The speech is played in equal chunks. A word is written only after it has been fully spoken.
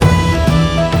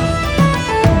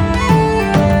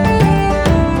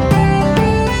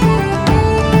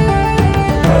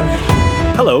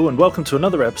Hello and welcome to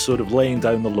another episode of Laying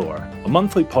Down the Lore, a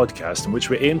monthly podcast in which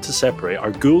we aim to separate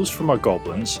our ghouls from our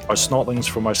goblins, our snotlings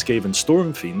from our Skaven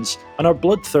storm fiends, and our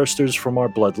bloodthirsters from our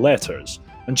bloodletters,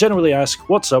 and generally ask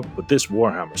what's up with this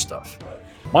Warhammer stuff.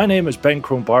 My name is Ben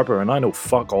Crone Barber and I know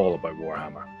fuck all about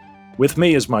Warhammer. With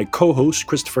me is my co-host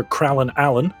Christopher Crowlin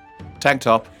Allen, Tank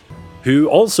Top, who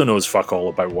also knows fuck all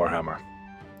about Warhammer.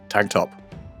 Tank Top.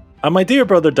 And my dear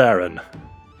brother Darren,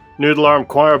 Noodle Arm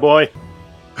Choir Boy,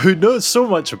 who knows so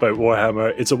much about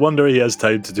Warhammer, it's a wonder he has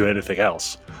time to do anything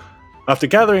else. After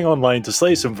gathering online to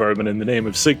slay some vermin in the name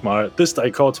of Sigmar, this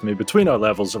dichotomy between our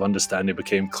levels of understanding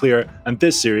became clear, and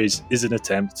this series is an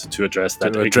attempt to address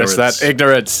that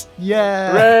ignorance.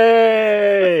 Yeah!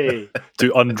 hooray!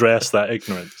 To undress that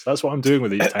ignorance. That's what I'm doing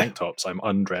with these tank tops. I'm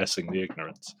undressing the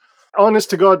ignorance. Honest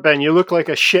to God, Ben, you look like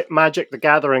a shit Magic the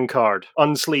Gathering card,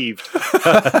 unsleeved.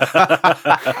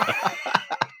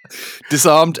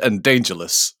 Disarmed and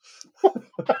dangerous.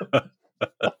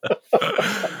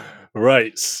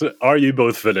 Right, so are you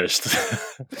both finished?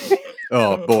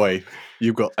 Oh boy,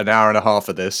 you've got an hour and a half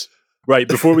of this. Right,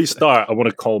 before we start, I want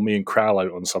to call me and Kral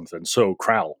out on something. So,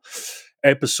 Kral,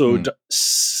 episode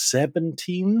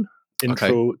 17,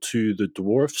 intro to the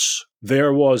dwarfs.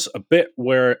 There was a bit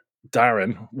where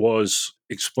Darren was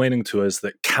explaining to us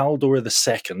that Kaldor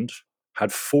II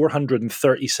had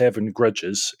 437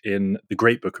 grudges in the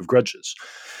Great Book of Grudges.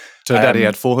 Turned out he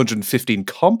had 415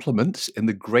 compliments in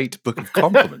the Great Book of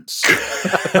Compliments.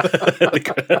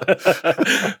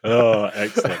 Oh,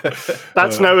 excellent.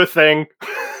 That's now a thing.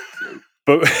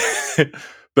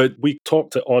 But we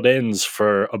talked at odd ends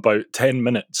for about 10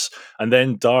 minutes, and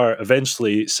then Dar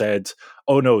eventually said,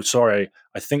 "Oh no, sorry,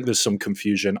 I think there's some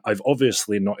confusion. I've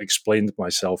obviously not explained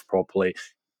myself properly.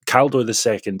 Kaldor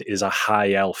II is a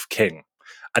high elf king."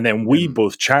 And then we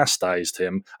both chastised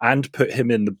him and put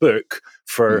him in the book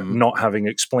for not having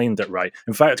explained it right.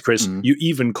 In fact, Chris, you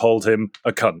even called him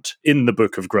a cunt in the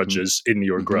Book of Grudges, in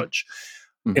your grudge.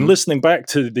 In listening back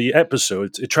to the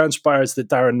episode, it transpires that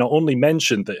Darren not only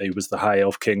mentioned that he was the High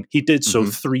Elf King, he did so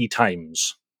 3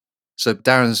 times. So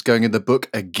Darren's going in the book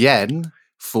again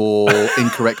for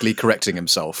incorrectly correcting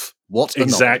himself. What a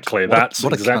Exactly. knowledge. That's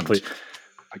what a exactly. cunt.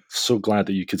 I'm so glad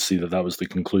that you could see that was the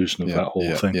conclusion of that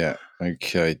whole thing. Yeah.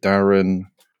 Okay, Darren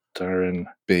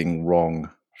being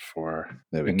wrong for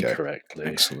there we incorrectly.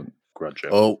 Go. Excellent. Grudge.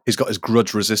 Oh, he's got his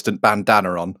grudge-resistant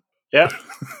bandana on. Yeah.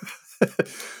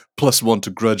 +1 to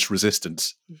grudge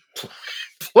resistance.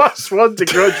 +1 to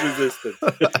grudge resistance.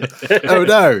 Oh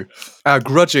no, our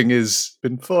grudging has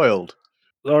been foiled.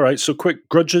 All right, so quick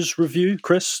grudges review,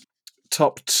 Chris.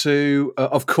 Top 2,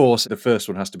 of course, the first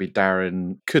one has to be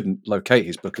Darren couldn't locate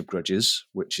his Book of Grudges,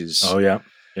 which is... Oh, yeah,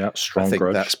 strong I think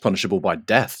grudge. That's punishable by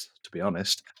death, to be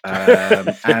honest.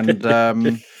 And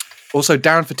also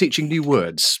Darren for teaching new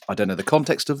words. I don't know the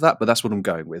context of that, but that's what I'm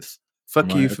going with.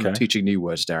 Fuck you for teaching new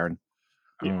words, Darren.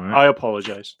 Yeah, right. I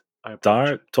apologise.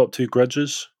 Dar, top 2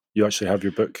 grudges. You actually have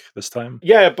your book this time?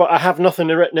 Yeah, but I have nothing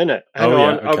written in it. Hang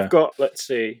on, I've got, let's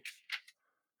see.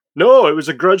 No, it was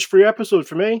a grudge-free episode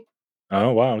for me.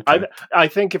 Oh, wow. Okay. I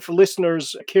think if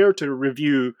listeners care to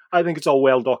review, I think it's all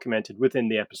well documented within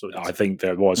the episode. I think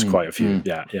there was quite a few.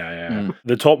 Yeah.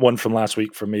 The top one from last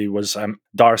week for me was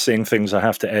Dar saying things I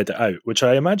have to edit out, which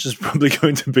I imagine is probably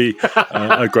going to be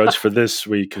a grudge for this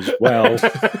week as well.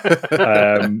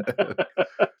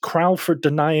 Kral for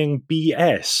denying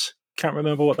BS. Can't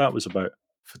remember what that was about.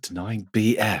 For denying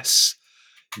BS?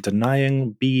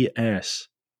 Denying BS.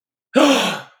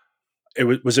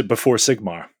 Was it before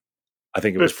Sigmar? I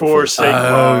think it was before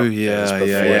Sigmar. Oh, yeah.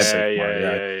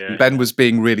 Ben was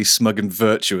being really smug and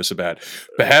virtuous about it.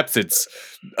 Perhaps it's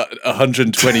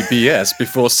 120 BS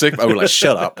before Sigmar. We're like,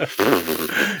 shut up.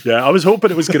 Yeah, I was hoping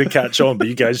it was going to catch on, but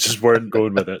you guys just weren't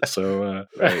going with it. So,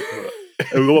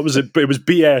 what was it? It was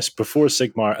BS before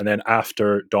Sigmar and then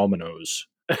after Dominoes.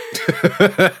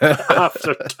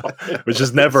 After Dominoes. Which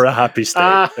is never a happy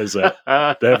state, is it?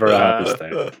 Never a happy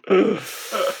state.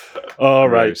 All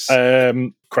right.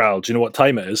 Kral, do you know what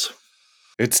time it is?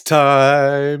 It's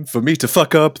time for me to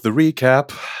fuck up the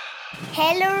recap.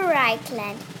 Hello,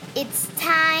 Reichland. It's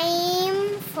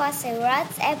time for the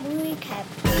WhatsApp recap.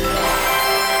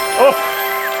 Oh!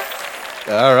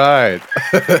 All right.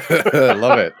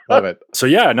 Love it. So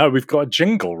yeah, now we've got a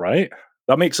jingle, right?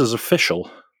 That makes us official.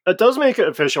 It does make it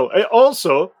official.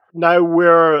 Also, now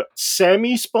we're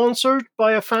semi-sponsored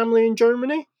by a family in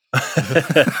Germany. On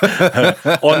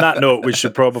that note, we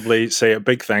should probably say a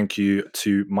big thank you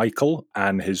to Michael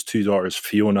and his 2 daughters,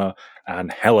 Fiona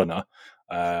and Helena.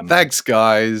 Thanks,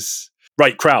 guys.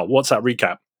 Right, Kral, what's that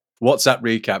recap? WhatsApp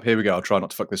recap. Here we go. I'll try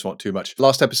not to fuck this one up too much.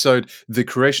 Last episode, the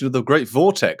creation of the Great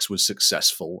Vortex was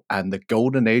successful, and the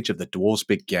golden age of the dwarves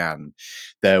began.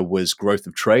 There was growth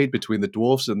of trade between the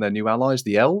dwarves and their new allies,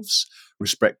 the elves.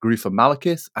 Respect grew for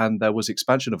Malekith, and there was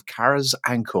expansion of Kara's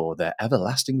Anchor, their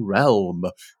everlasting realm.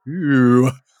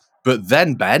 Ooh. But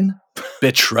then, Ben,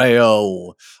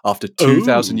 betrayal. After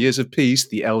 2,000 years of peace,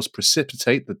 the elves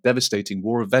precipitate the devastating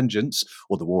War of Vengeance,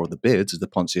 or the War of the Beards, as the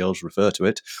Ponzi elves refer to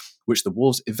it, which the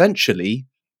dwarves eventually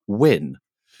win.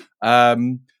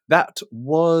 That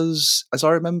was, as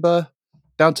I remember,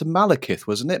 down to Malekith,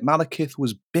 wasn't it? Malekith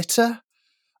was bitter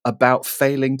about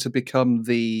failing to become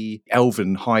the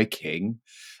Elven High King,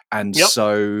 and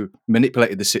so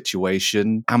manipulated the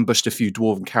situation, ambushed a few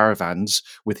dwarven caravans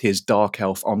with his dark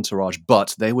elf entourage,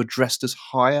 but they were dressed as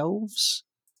high elves?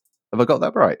 Have I got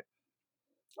that right?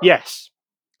 Yes.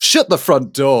 Shut the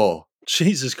front door!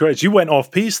 Jesus Christ, you went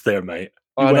off-piste there, mate.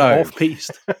 You I went know.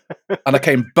 off-piste. And I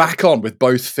came back on with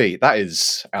both feet. That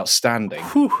is outstanding.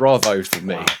 Bravo for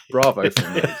me. Bravo for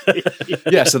me.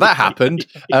 Yeah, so that happened.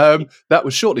 That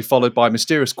was shortly followed by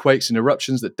mysterious quakes and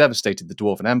eruptions that devastated the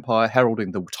Dwarven Empire,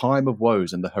 heralding the time of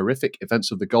woes and the horrific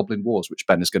events of the Goblin Wars, which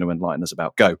Ben is going to enlighten us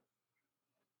about. Go.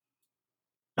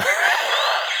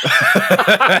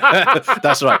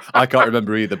 That's right. I can't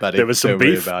remember either, Betty. There was some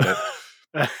beef about it.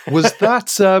 Was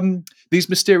that these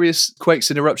mysterious quakes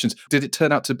and eruptions? Did it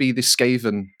turn out to be the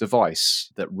Skaven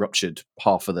device that ruptured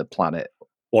half of the planet?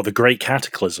 Or the Great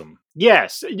Cataclysm?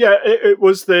 Yes, yeah, it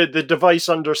was the device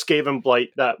under Skaven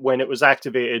Blight that, when it was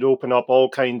activated, opened up all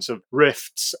kinds of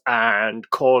rifts and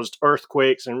caused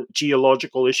earthquakes and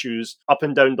geological issues up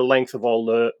and down the length of all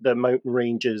the mountain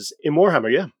ranges in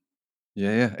Warhammer.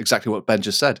 Yeah, exactly what Ben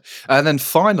just said. And then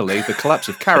finally, the collapse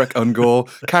of Carrick Ungor,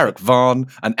 Carrick Varn,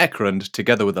 and Ekrund,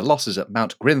 together with the losses at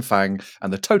Mount Grimfang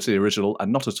and the totally original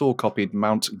and not at all copied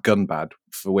Mount Gunbad,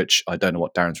 for which I don't know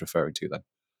what Darren's referring to then.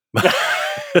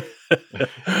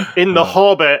 In The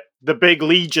Hobbit, the big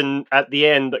legion at the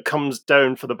end that comes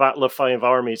down for the Battle of Five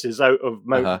Armies is out of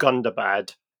Mount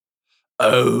Gundabad.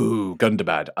 Oh,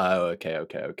 Gundabad. Oh, okay.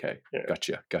 Yeah.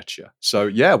 Gotcha. So,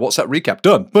 yeah, what's that recap?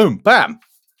 Done. Boom, bam.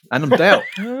 And I'm down.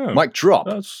 Mic drop.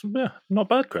 That's not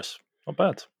bad, Chris. Not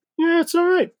bad. Yeah, it's all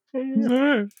right.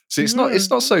 See, it's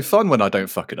not so fun when I don't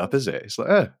fuck it up, is it? It's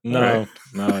like, no,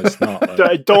 it's not.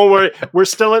 Don't worry. We're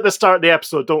still at the start of the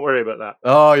episode. Don't worry about that.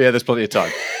 Oh, yeah, there's plenty of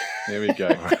time. Here we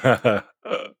go.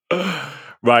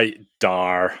 Right,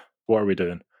 Dar. What are we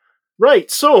doing? Right,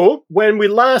 so when we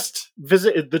last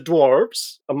visited the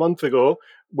dwarves a month ago,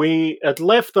 we had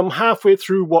left them halfway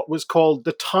through what was called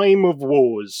the Time of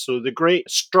Woes. So the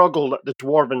great struggle that the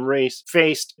dwarven race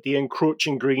faced, the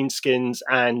encroaching greenskins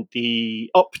and the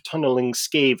up-tunneling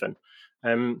Skaven.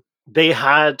 They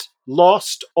had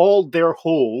lost all their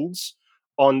holds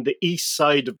on the east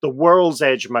side of the World's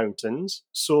Edge Mountains.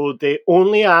 So they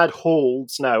only had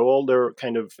holds now. All their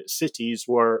kind of cities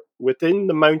were within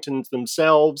the mountains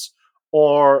themselves,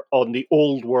 or on the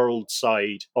old world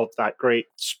side of that great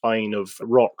spine of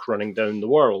rock running down the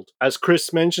world. As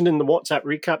Chris mentioned in the WhatsApp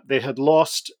recap, they had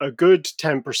lost a good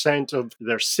 10% of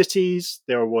their cities.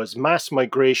 There was mass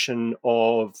migration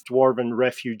of dwarven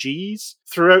refugees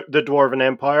throughout the Dwarven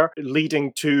Empire,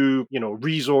 leading to,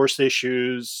 resource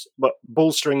issues, but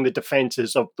bolstering the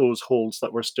defenses of those holds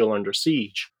that were still under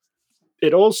siege.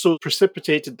 It also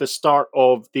precipitated the start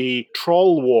of the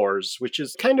Troll Wars, which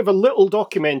is kind of a little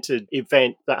documented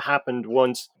event that happened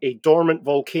once a dormant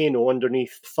volcano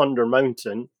underneath Thunder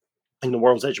Mountain in the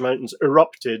World's Edge Mountains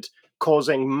erupted,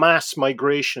 causing mass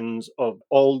migrations of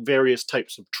all various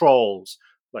types of trolls,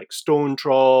 like stone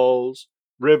trolls,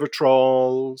 river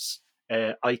trolls,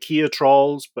 IKEA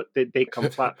trolls, but they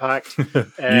come flat-packed.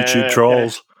 YouTube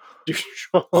trolls.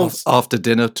 After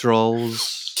dinner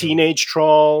trolls. Teenage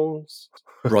trolls.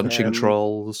 Brunching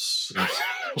trolls.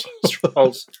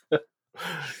 Trolls.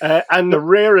 And the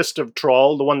rarest of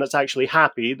troll, the one that's actually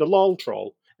happy, the lol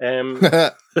troll.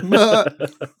 That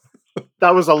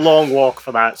was a long walk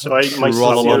for that, so I my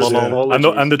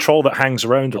and the troll that hangs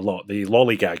around a lot, the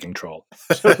lollygagging troll.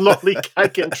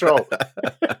 Lollygagging troll.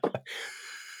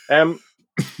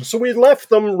 So we left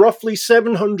them roughly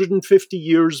 750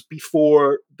 years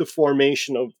before the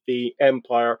formation of the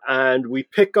Empire, and we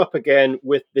pick up again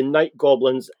with the Night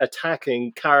Goblins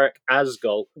attacking Carrick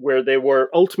Asgul, where they were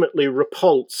ultimately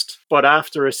repulsed, but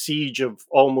after a siege of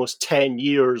almost 10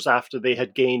 years after they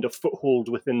had gained a foothold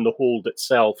within the hold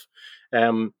itself.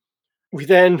 We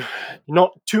then,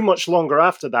 not too much longer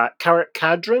after that, Carrick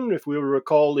Cadron, if we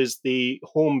recall, is the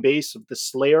home base of the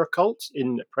Slayer cult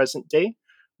in the present day,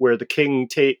 where the king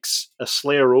takes a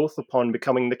Slayer oath upon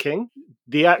becoming the king.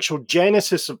 The actual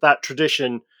genesis of that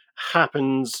tradition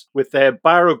happens with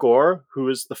Baragor, who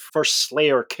is the first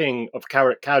Slayer king of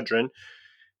Carrick Cadron,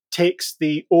 takes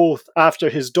the oath after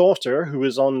his daughter, who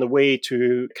is on the way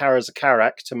to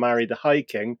Karazakarak to marry the High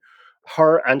King.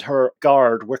 Her and her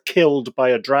guard were killed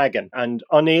by a dragon, and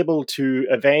unable to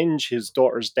avenge his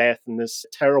daughter's death in this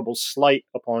terrible slight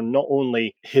upon not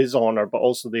only his honor but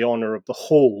also the honor of the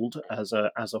hold as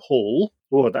a whole.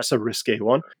 Oh, that's a risque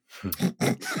one.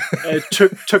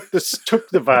 Took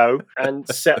the vow and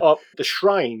set up the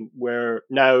shrine where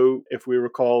now, if we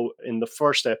recall in the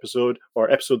first episode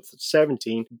or episode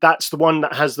 17, that's the one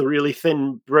that has the really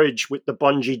thin bridge with the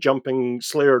bungee jumping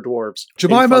Slayer dwarves.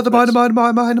 Jemima, the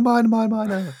mine.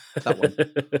 That one.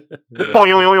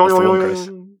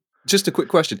 Just a quick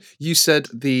question. You said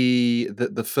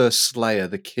the first Slayer,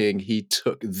 the king, he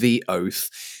took the oath.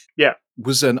 Yeah.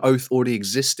 Was an oath already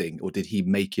existing, or did he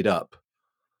make it up?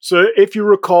 So if you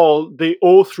recall, the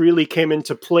oath really came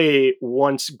into play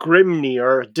once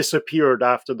Grimnir disappeared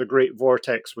after the Great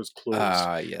Vortex was closed.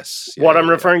 Ah, yes. What I'm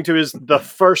referring to is the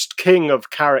first king of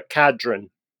Carrick Cadron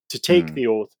to take the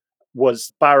oath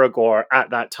was Baragor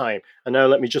at that time. And now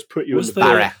let me just put you in the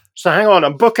book. So hang on,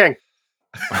 I'm booking.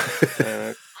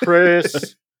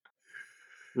 Chris,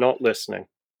 not listening.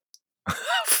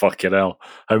 Fucking hell.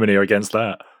 How many are against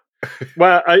that?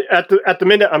 Well, at the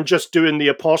minute, I'm just doing the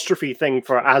apostrophe thing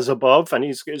for as above, and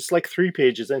it's like 3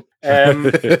 pages in.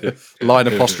 Line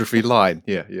apostrophe line.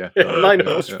 Yeah. Line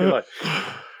apostrophe line.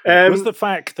 Was the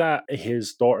fact that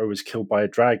his daughter was killed by a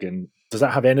dragon, does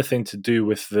that have anything to do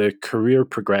with the career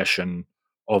progression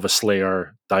of a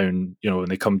Slayer down, when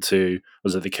they come to,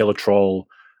 was it they kill a troll,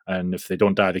 and if they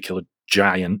don't die, they kill a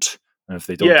giant, and if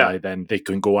they don't die, then they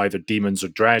can go either demons or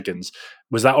dragons.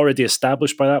 Was that already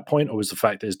established by that point, or was the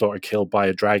fact that his daughter killed by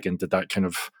a dragon, did that kind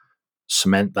of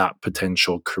cement that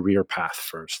potential career path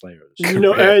for Slayers?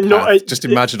 Just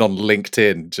imagine on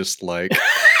LinkedIn, just like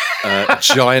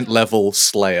giant level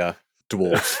Slayer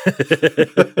dwarf,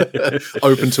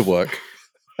 open to work.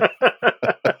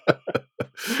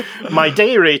 My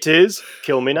day rate is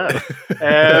kill me now.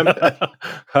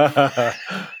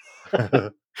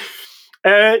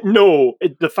 No,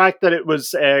 the fact that it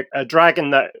was a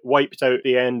dragon that wiped out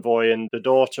the envoy and the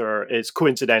daughter is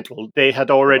coincidental. They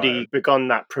had already begun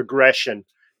that progression.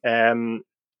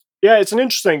 It's an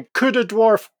interesting. Could a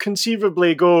dwarf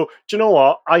conceivably go, do you know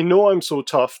what? I know I'm so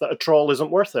tough that a troll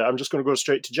isn't worth it. I'm just going to go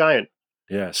straight to giant.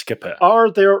 Yeah, skip it. Are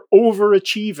there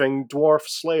overachieving dwarf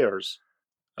slayers?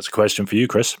 That's a question for you,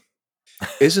 Chris.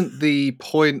 Isn't the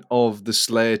point of the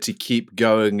Slayer to keep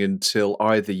going until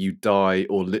either you die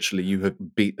or literally you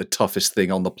have beat the toughest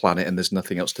thing on the planet and there's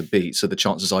nothing else to beat? So the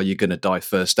chances are you're going to die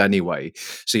first anyway.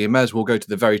 So you may as well go to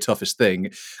the very toughest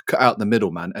thing, cut out the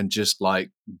middleman, and just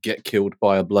like get killed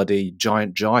by a bloody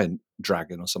giant dragon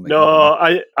or something. No,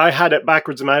 I had it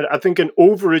backwards in my head. I think an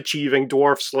overachieving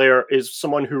dwarf slayer is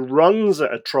someone who runs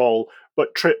at a troll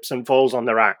but trips and falls on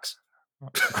their axe.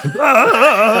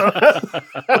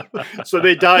 So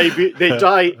they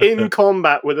die in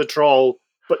combat with a troll,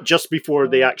 but just before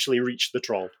they actually reach the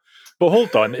troll. But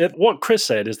hold on, what Chris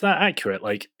said, is that accurate?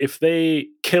 Like, if they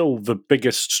kill the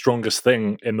biggest, strongest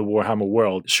thing in the Warhammer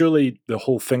world, surely the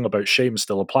whole thing about shame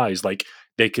still applies. Like,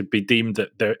 they could be deemed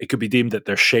that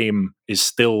their shame is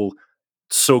still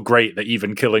so great that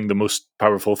even killing the most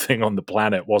powerful thing on the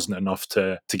planet wasn't enough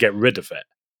to get rid of it.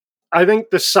 I think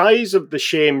the size of the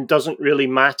shame doesn't really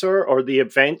matter, or the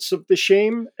events of the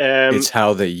shame. It's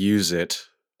how they use it.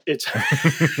 It's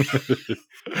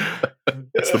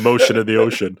the motion of the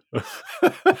ocean.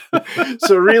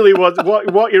 So really,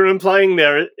 what you're implying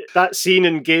there, that scene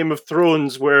in Game of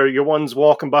Thrones where your one's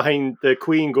walking behind the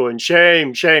queen going,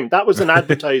 shame, shame, that was an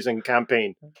advertising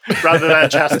campaign rather than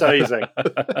chastising.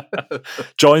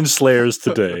 Join Slayers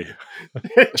today.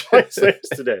 Join Slayers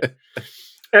today.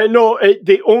 No,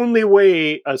 the only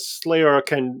way a Slayer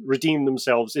can redeem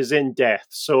themselves is in death.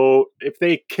 So if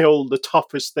they kill the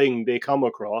toughest thing they come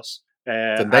across...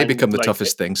 then they become the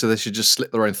toughest thing, so they should just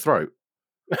slit their own throat.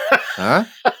 Huh?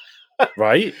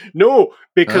 Right? No,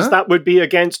 because that would be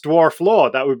against dwarf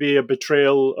law. That would be a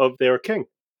betrayal of their king.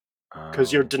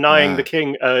 Because you're denying the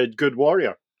king a good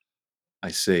warrior. I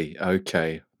see.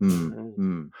 Okay.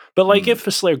 But like, if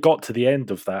a Slayer got to the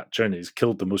end of that journey, he's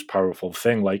killed the most powerful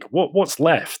thing. Like, what's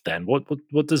left then?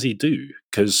 What does he do?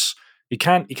 Because he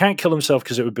can't kill himself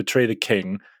because it would betray the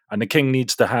king, and the king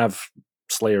needs to have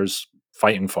Slayers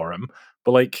fighting for him.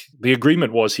 But like, the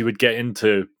agreement was he would get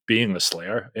into being a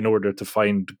Slayer in order to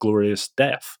find glorious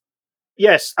death.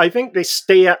 Yes, I think they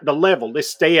stay at the level. They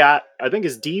stay at, I think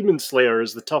his Demon Slayer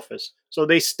is the toughest. So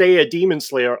they stay a Demon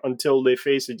Slayer until they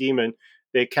face a demon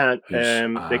they can't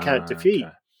defeat.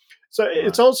 Okay. So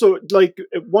it's also like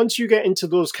once you get into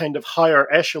those kind of higher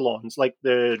echelons, like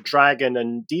the Dragon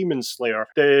and Demon Slayer,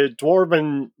 the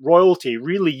Dwarven royalty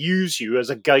really use you as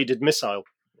a guided missile.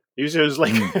 Use you as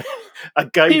like a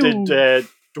guided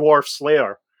dwarf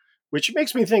slayer, which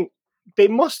makes me think they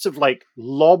must have like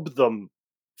lobbed them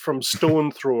from stone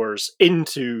throwers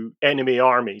into enemy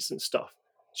armies and stuff.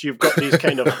 So you've got these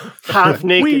kind of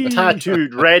half-naked,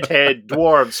 tattooed, redhead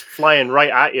dwarves flying right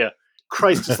at you.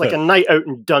 Christ, it's like a night out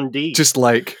in Dundee. Just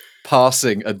like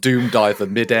passing a doom diver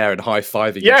midair and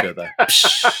high-fiving each other.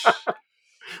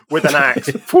 With an axe.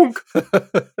 Funk.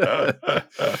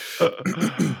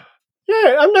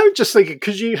 Yeah, I'm now just thinking,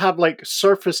 because you have like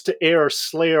surface-to-air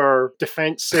Slayer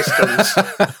defense systems.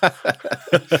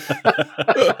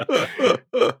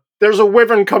 There's a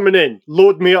wyvern coming in.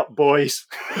 Load me up, boys.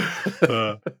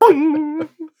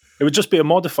 It would just be a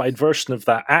modified version of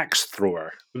that axe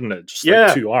thrower, wouldn't it? Just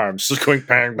like two arms, just going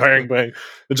bang, bang, bang.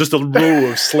 And just a row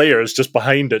of slayers just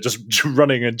behind it, just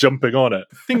running and jumping on it.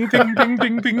 Ding, ding, ding,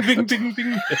 ding, ding, ding, ding,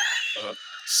 ding.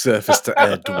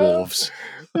 Surface-to-air dwarves.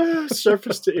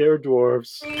 Surface-to-air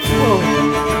dwarves.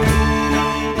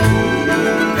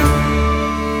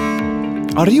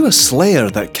 Are you a slayer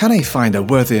that cannae find a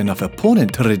worthy enough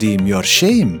opponent to redeem your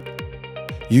shame?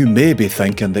 You may be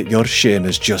thinking that your shame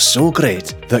is just so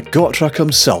great that Gotrek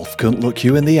himself couldn't look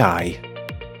you in the eye.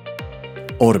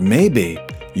 Or maybe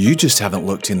you just haven't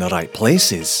looked in the right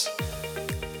places.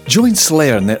 Join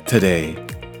SlayerNet today,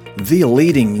 the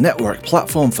leading network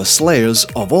platform for slayers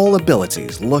of all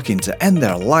abilities looking to end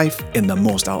their life in the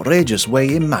most outrageous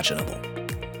way imaginable.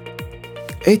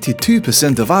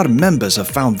 82% of our members have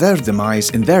found their demise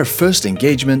in their first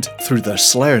engagement through the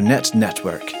SlayerNet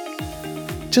network.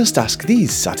 Just ask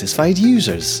these satisfied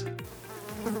users.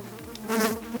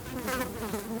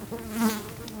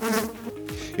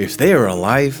 If they are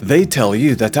alive, they tell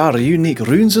you that our unique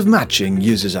Runes of Matching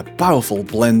uses a powerful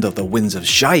blend of the winds of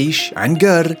Shaiish and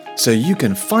Gur, so you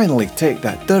can finally take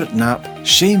that dirt nap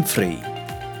shame-free.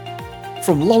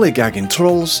 From lollygagging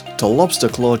trolls to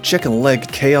lobster-clawed chicken-leg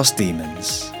chaos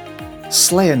demons,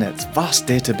 SlayerNet's vast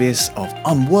database of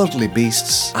unworldly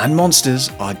beasts and monsters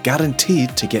are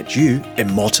guaranteed to get you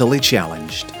immortally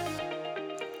challenged.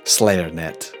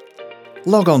 SlayerNet.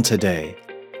 Log on today,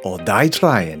 or die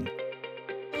trying.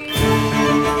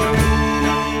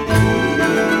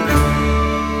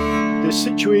 The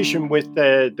situation with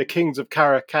the kings of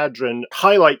Karakadrin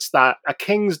highlights that a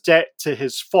king's debt to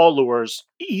his followers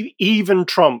even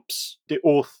trumps the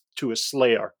oath to a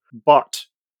slayer. But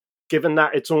given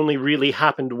that it's only really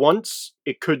happened once,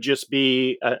 it could just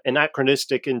be an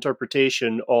anachronistic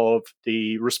interpretation of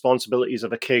the responsibilities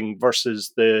of a king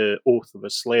versus the oath of a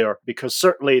slayer. Because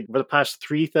certainly over the past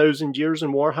 3,000 years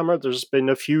in Warhammer, there's been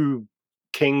a few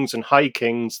kings and high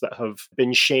kings that have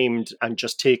been shamed and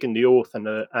just taken the oath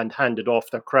and handed off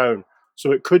their crown.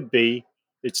 So it could be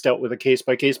it's dealt with a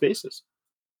case-by-case basis.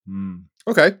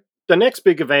 Okay. The next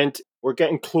big event, we're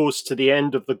getting close to the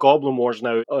end of the Goblin Wars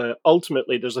now.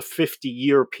 Ultimately, there's a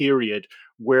 50-year period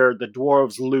where the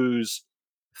dwarves lose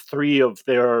 3 of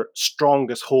their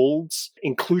strongest holds,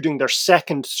 including their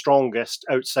second strongest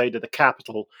outside of the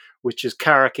capital, which is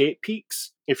Karak 8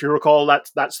 Peaks. If you recall,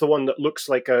 that's the one that looks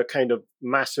like a kind of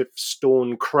massive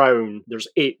stone crown. There's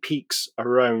 8 peaks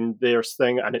around their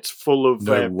thing, and it's full of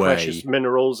precious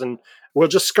minerals. And we'll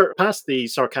just skirt past the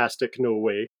sarcastic no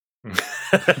way.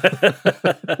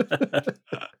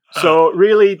 So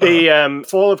really, the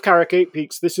fall of Karak 8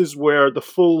 Peaks, this is where the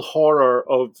full horror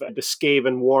of the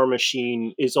Skaven war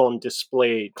machine is on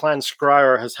display. Clan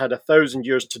Skryre has had 1,000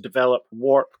 years to develop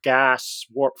warp gas,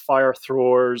 warp fire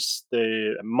throwers,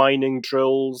 the mining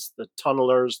drills, the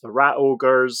tunnelers, the rat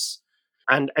ogres.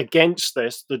 And against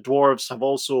this, the dwarves have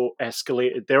also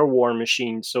escalated their war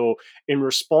machine. So in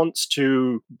response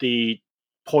to the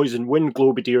poison wind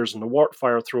globadiers and the warp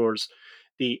fire throwers,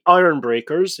 the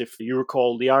Ironbreakers, if you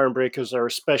recall, the Ironbreakers are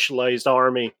a specialized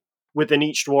army within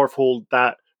each dwarf hold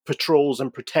that patrols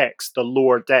and protects the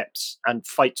lower depths and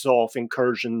fights off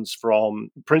incursions from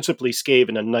principally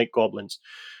Skaven and Night Goblins.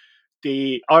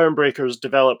 The Ironbreakers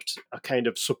developed a kind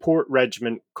of support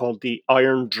regiment called the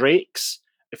Iron Drakes,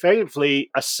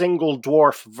 effectively a single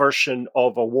dwarf version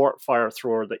of a warp fire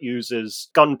thrower that uses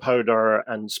gunpowder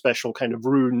and special kind of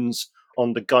runes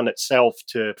on the gun itself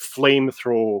to flame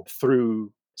throw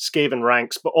through Skaven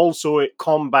ranks, but also it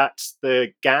combats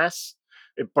the gas.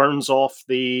 It burns off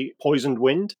the poisoned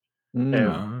wind.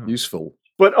 Useful.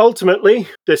 But ultimately,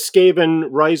 the Skaven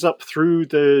rise up through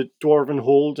the Dwarven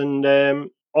hold and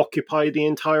occupy the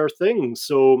entire thing.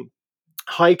 So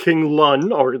High King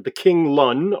Lun, or the King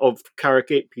Lun of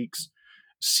Karak 8 Peaks,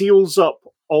 seals up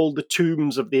all the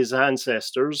tombs of these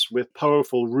ancestors with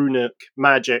powerful runic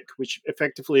magic, which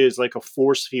effectively is like a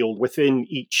force field within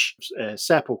each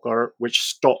sepulchre, which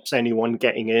stops anyone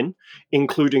getting in,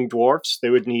 including dwarfs. They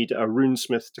would need a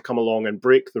runesmith to come along and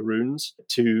break the runes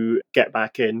to get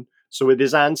back in. So with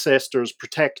his ancestors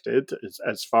protected,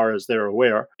 as far as they're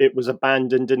aware, it was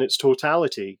abandoned in its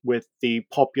totality, with the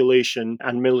population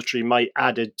and military might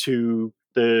added to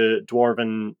the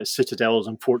dwarven citadels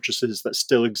and fortresses that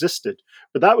still existed.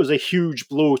 But that was a huge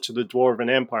blow to the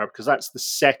Dwarven Empire, because that's the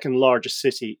second largest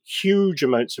city. Huge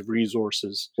amounts of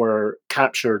resources were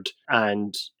captured,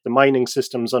 and the mining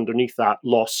systems underneath that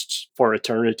lost for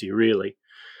eternity, really.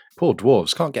 Poor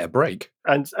dwarves can't get a break.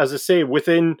 And as I say,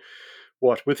 within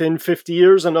 50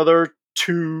 years, another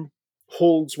 2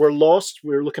 holds were lost.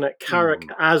 We were looking at Carrick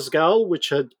Asgal, which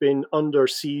had been under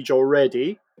siege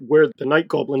already, where the Night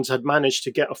Goblins had managed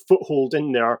to get a foothold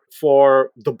in there for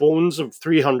the bones of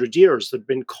 300 years. There'd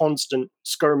been constant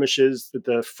skirmishes.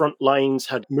 The front lines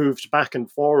had moved back and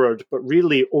forward, but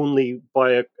really only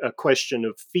by a question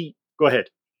of feet. Go ahead.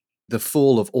 The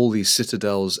fall of all these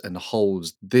citadels and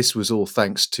holds, this was all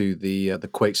thanks to the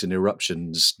quakes and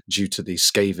eruptions due to the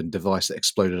Skaven device that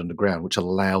exploded underground, which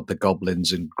allowed the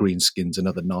goblins and greenskins and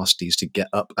other nasties to get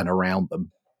up and around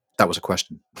them. That was a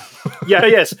question.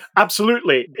 Yes,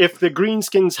 absolutely. If the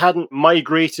greenskins hadn't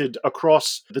migrated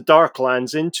across the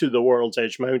Darklands into the World's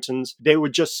Edge Mountains, they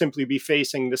would just simply be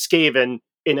facing the Skaven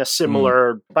in a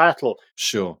similar battle.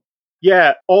 Sure.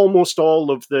 Yeah, almost all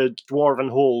of the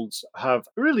dwarven holds have,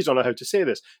 I really don't know how to say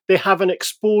this, they have an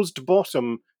exposed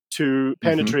bottom to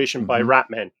penetration by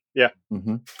ratmen. Yeah.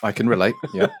 I can relate,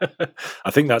 yeah. I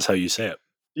think that's how you say it.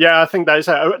 Yeah, I think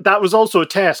that was also a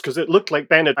test, because it looked like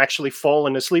Ben had actually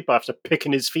fallen asleep after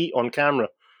picking his feet on camera.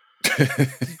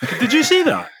 Did you see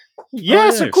that?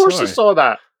 Yes, yeah, of course sorry. I saw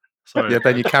that. Sorry. Yeah,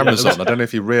 Ben, your camera's on. I don't know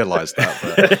if you realised that.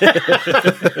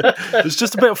 But... It's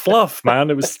just a bit of fluff,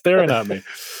 man. It was staring at me.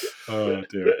 Oh,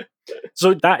 dear.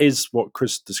 So that is what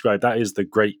Chris described. That is the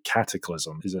Great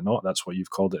Cataclysm, is it not? That's what you've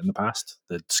called it in the past?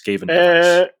 The Skaven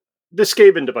device. The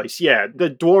Skaven device, yeah. The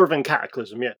Dwarven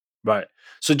Cataclysm, yeah. Right.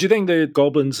 So do you think the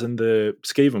goblins and the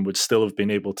Skaven would still have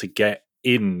been able to get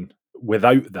in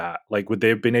without that? Like, would they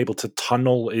have been able to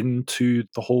tunnel into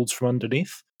the holds from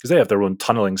underneath? Because they have their own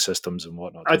tunneling systems and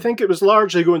whatnot. I think it was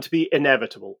largely going to be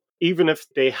inevitable. Even if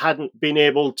they hadn't been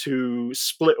able to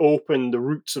split open the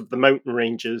roots of the mountain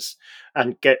ranges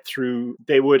and get through,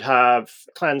 they would have,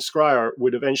 Clan Scryer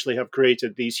would eventually have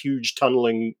created these huge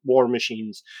tunneling war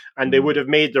machines, and they would have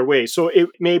made their way. So it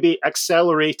maybe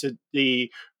accelerated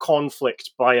the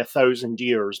conflict by 1,000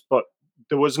 years, but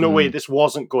there was no way this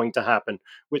wasn't going to happen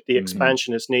with the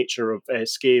expansionist nature of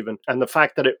Skaven. And the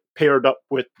fact that it paired up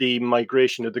with the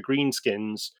migration of the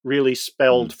Greenskins really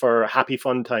spelled for happy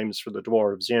fun times for the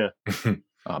dwarves, yeah.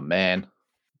 Oh, man.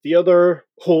 The other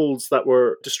holds that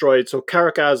were destroyed, so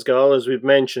Carrick Asgal, as we've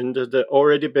mentioned, had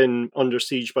already been under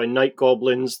siege by Night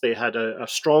Goblins. They had a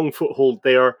strong foothold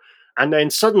there. And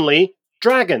then suddenly,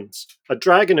 dragons. A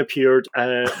dragon appeared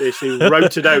and basically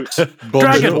routed out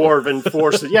dragon dwarven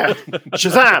forces. Yeah,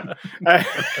 Shazam!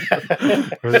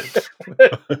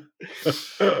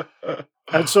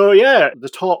 And so, yeah, the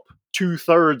top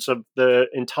 2/3 of the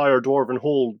entire dwarven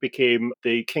hold became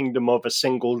the kingdom of a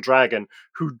single dragon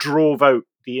who drove out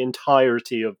the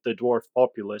entirety of the dwarf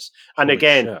populace. And Holy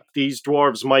again, shit. these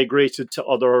dwarves migrated to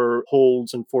other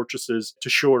holds and fortresses to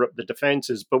shore up the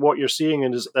defenses. But what you're seeing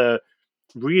is a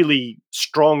really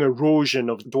strong erosion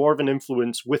of dwarven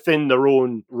influence within their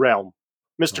own realm.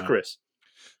 Mr. Chris.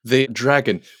 The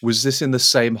dragon, was this in the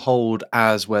same hold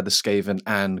as where the Skaven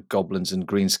and goblins and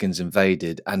greenskins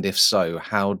invaded? And if so,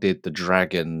 how did the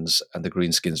dragons and the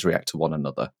greenskins react to one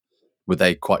another? Were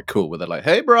they quite cool? Were they like,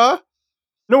 hey, brah?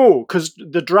 No, because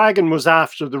the dragon was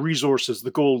after the resources,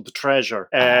 the gold, the treasure.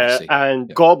 I see.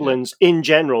 And goblins, in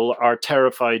general, are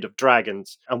terrified of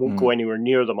dragons and won't go anywhere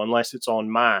near them unless it's en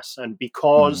masse. And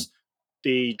because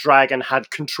the dragon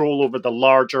had control over the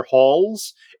larger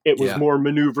halls, it was more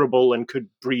maneuverable and could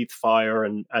breathe fire.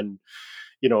 And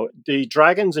you know, the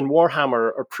dragons in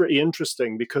Warhammer are pretty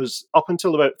interesting because up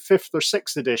until about 5th or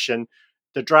 6th edition,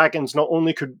 the dragons not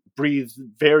only could breathe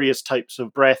various types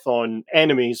of breath on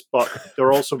enemies, but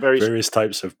they're also various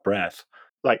types of breath.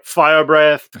 Like fire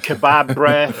breath, kebab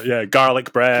breath. Yeah,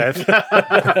 garlic breath,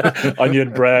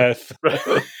 onion breath.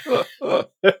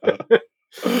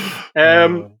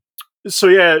 So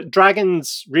yeah,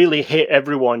 dragons really hate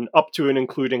everyone up to and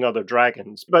including other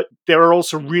dragons, but there are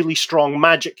also really strong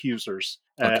magic users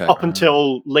up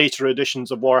until later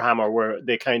editions of Warhammer, where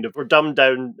they kind of were dumbed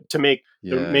down to make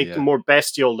them more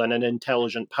bestial than an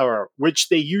intelligent power, which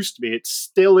they used to be. It's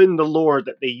still in the lore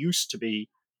that they used to be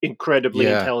incredibly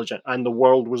Yeah. intelligent, and the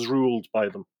world was ruled by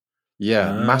them.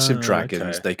 Yeah, massive Ah, dragons.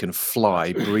 okay. They can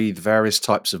fly, breathe various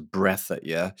types of breath at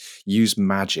you, use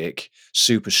magic,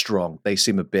 super strong. They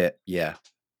seem a bit,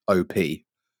 OP.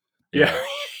 Yeah.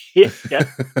 Yeah. Yeah.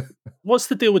 What's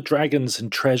the deal with dragons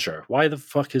and treasure? Why the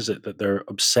fuck is it that they're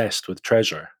obsessed with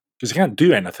treasure? Because they can't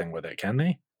do anything with it, can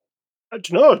they? I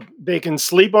don't know. They can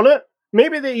sleep on it.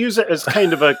 Maybe they use it as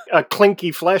kind of a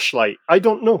clinky fleshlight. I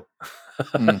don't know.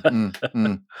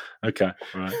 Okay,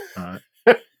 right, right.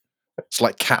 It's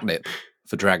like catnip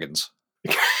for dragons.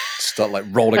 Start like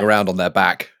rolling around on their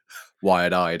back,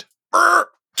 wide-eyed.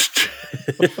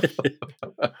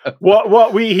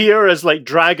 What we hear as like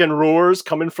dragon roars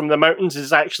coming from the mountains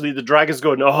is actually the dragons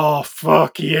going, "Oh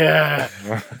fuck yeah!"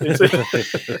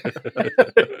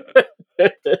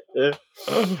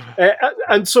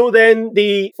 And so then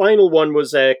the final one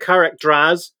was Carrick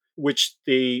Draz, which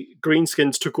the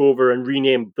Greenskins took over and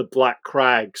renamed the Black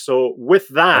Crag. So with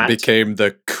And that, became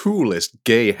the coolest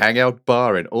gay hangout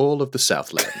bar in all of the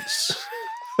Southlands.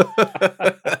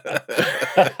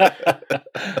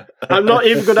 I'm not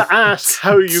even going to ask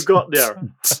how you got there.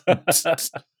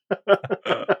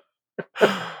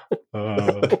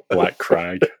 Black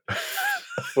Crag.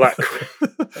 Black Crag.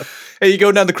 Hey, you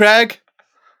going down the crag?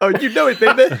 Oh, you know it,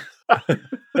 baby.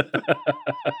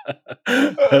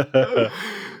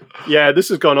 Yeah, this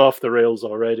has gone off the rails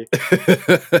already.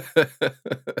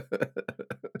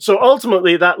 So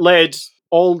ultimately, that led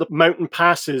all the mountain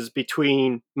passes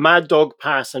between Mad Dog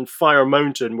Pass and Fire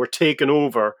Mountain were taken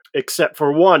over, except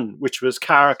for one, which was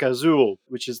Carrick Azul,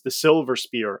 which is the Silver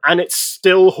Spear. And it's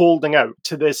still holding out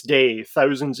to this day,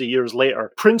 thousands of years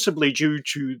later, principally due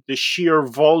to the sheer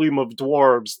volume of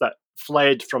dwarves that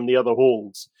fled from the other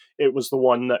holds. It was the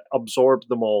one that absorbed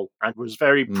them all and was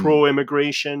very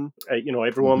pro-immigration.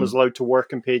 Everyone was allowed to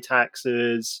work and pay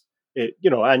taxes.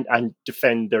 And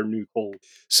defend their new hold.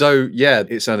 So, yeah,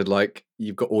 it sounded like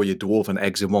you've got all your dwarven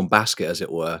eggs in one basket, as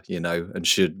it were, and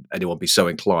should anyone be so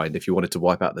inclined, if you wanted to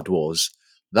wipe out the dwarves,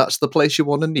 that's the place you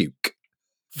want to nuke.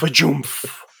 Vajumph.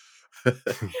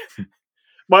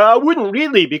 Well, I wouldn't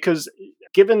really, because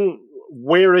given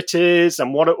where it is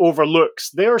and what it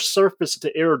overlooks, their surface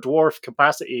to air dwarf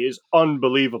capacity is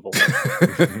unbelievable.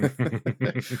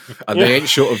 And they ain't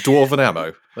short of dwarven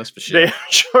ammo, that's for sure. They are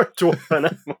short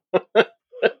dwarven ammo.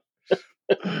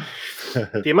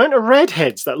 The amount of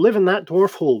redheads that live in that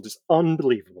dwarf hold is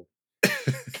unbelievable.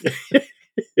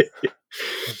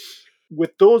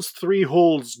 With those three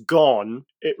holds gone,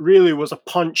 it really was a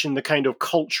punch in the kind of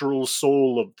cultural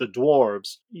soul of the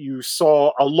dwarves. You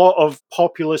saw a lot of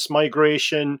populous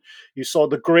migration. You saw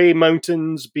the Grey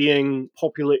Mountains being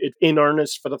populated in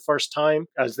earnest for the first time,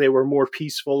 as they were more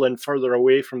peaceful and further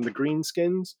away from the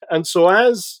Greenskins. And so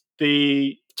as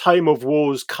the time of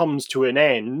woes comes to an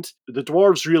end, the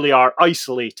dwarves really are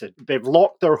isolated. They've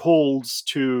locked their holds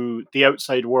to the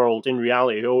outside world in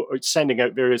reality, sending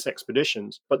out various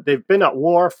expeditions. But they've been at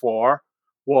war for,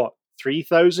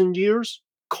 3,000 years?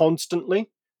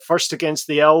 Constantly. First against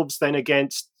the elves, then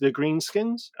against the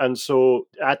Greenskins. And so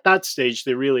at that stage,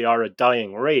 they really are a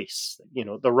dying race.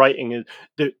 The writing is,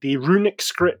 the runic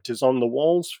script is on the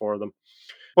walls for them.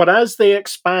 But as they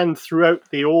expand throughout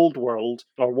the old world,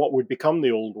 or what would become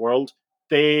the old world,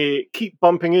 they keep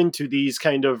bumping into these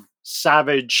kind of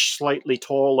savage, slightly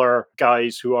taller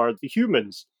guys who are the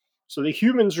humans. So the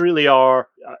humans really are,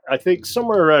 I think,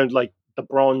 somewhere around like the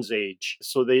Bronze Age.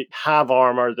 So they have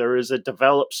armor. There is a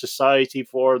developed society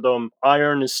for them.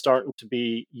 Iron is starting to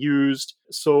be used.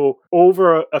 So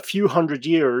over a few hundred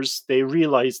years, they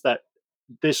realize that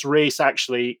this race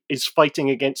actually is fighting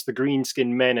against the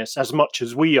Greenskin menace as much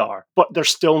as we are, but they're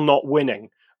still not winning.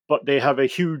 But they have a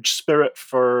huge spirit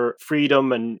for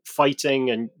freedom and fighting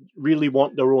and really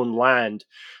want their own land.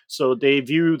 So they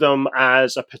view them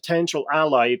as a potential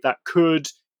ally that could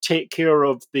take care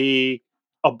of the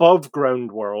above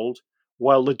ground world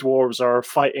while the dwarves are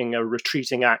fighting a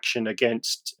retreating action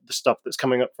against the stuff that's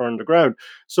coming up from underground.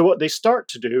 So what they start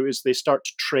to do is they start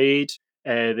to trade.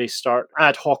 They start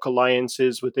ad hoc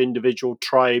alliances with individual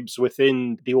tribes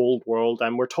within the old world.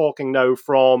 And we're talking now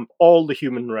from all the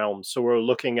human realms. So we're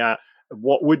looking at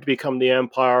what would become the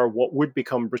Empire, what would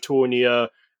become Bretonnia,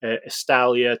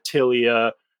 Estalia,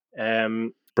 Tilia.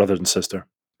 Brother and sister.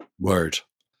 Word.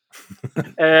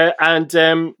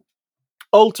 And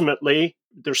ultimately,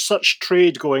 there's such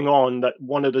trade going on that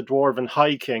one of the Dwarven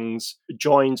High Kings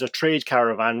joins a trade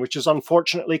caravan, which is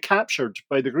unfortunately captured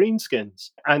by the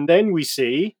Greenskins. And then we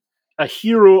see a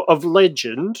hero of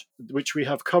legend, which we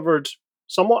have covered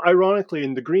somewhat ironically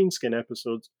in the Greenskin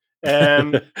episodes,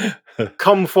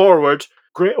 come forward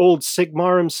great old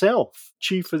Sigmar himself,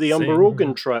 chief of the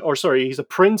Umberogan Sigmar. tribe. Or sorry, he's a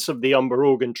prince of the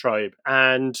Umberogan tribe.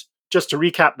 And just to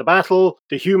recap the battle,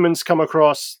 the humans come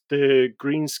across the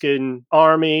Greenskin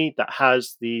army that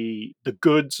has the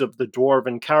goods of the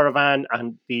Dwarven caravan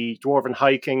and the Dwarven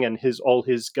High King and all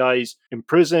his guys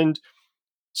imprisoned.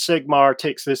 Sigmar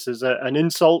takes this as an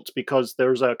insult because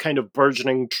there's a kind of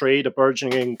burgeoning trade, a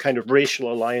burgeoning kind of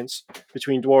racial alliance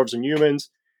between dwarves and humans.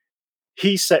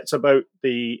 He sets about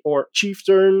the Orc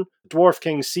chieftain. Dwarf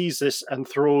King sees this and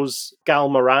throws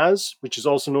Galmaraz, which is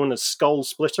also known as Skull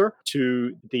Splitter,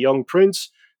 to the young prince,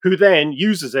 who then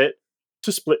uses it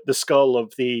to split the skull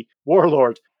of the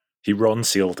warlord. He Ron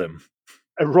sealed him.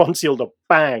 And Ron sealed a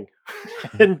bang.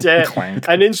 and Clank.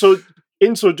 and in so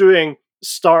doing,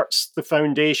 starts the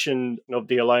foundation of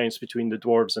the alliance between the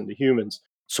dwarves and the humans.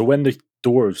 So when the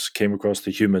dwarves came across the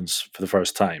humans for the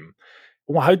first time,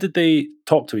 well, how did they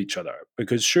talk to each other?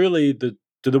 Because surely the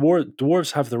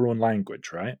dwarves have their own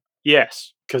language, right?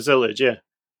 Yes, Khazilid, yeah.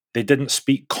 They didn't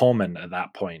speak common at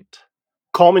that point.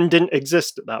 Common didn't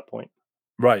exist at that point.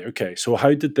 Right, okay. So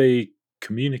how did they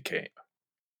communicate?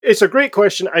 It's a great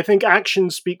question. I think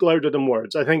actions speak louder than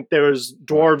words. I think there's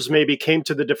dwarves maybe came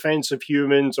to the defense of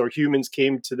humans, or humans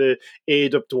came to the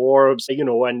aid of dwarves,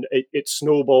 and it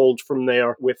snowballed from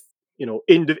there with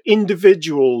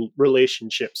individual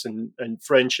relationships and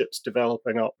friendships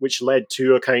developing up, which led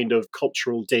to a kind of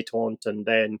cultural détente. And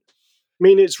then,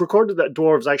 it's recorded that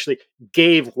dwarves actually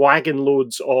gave wagon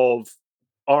loads of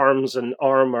arms and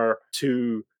armor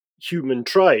to human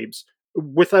tribes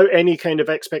without any kind of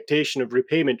expectation of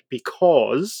repayment,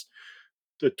 because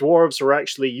the dwarves are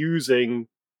actually using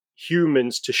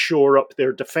humans to shore up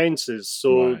their defenses.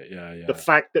 So the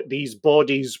fact that these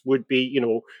bodies would be,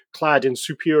 clad in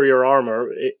superior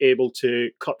armor, able to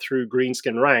cut through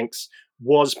greenskin ranks,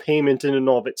 was payment in and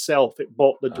of itself. It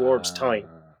bought the dwarves time.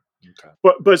 Okay.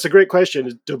 But it's a great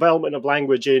question. Development of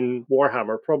language in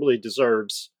Warhammer probably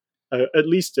deserves at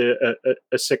least a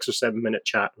 6 or 7 minute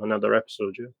chat on another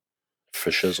episode. Yeah. For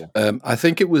shizzle. I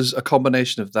think it was a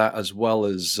combination of that, as well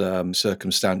as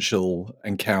circumstantial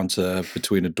encounter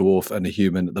between a dwarf and a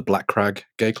human at the Black Crag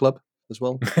Gay Club as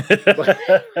well. It's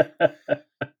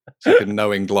like a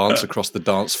knowing glance across the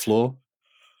dance floor.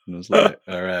 And I was like,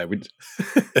 all right,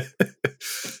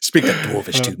 speak that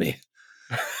dwarvish to me.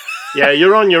 Yeah,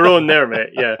 you're on your own there, mate.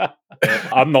 Yeah.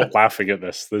 I'm not laughing at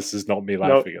this. This is not me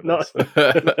laughing at this.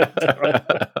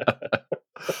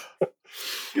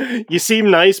 You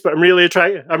seem nice, but I'm really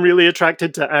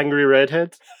attracted to angry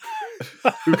redheads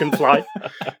who can fly.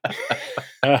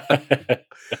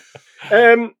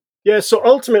 So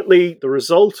ultimately, the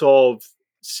result of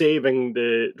saving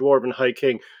the Dwarven High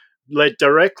King led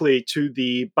directly to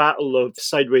the Battle of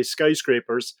Sideways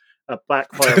Skyscrapers at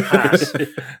Blackfire Pass,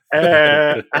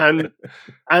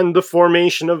 and the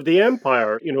formation of the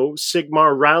Empire.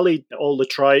 Sigmar rallied all the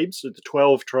tribes, the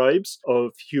 12 tribes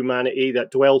of humanity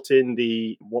that dwelt in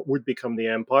what would become the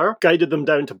Empire, guided them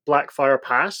down to Blackfire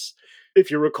Pass. If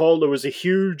you recall, there was a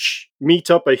huge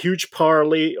meetup, a huge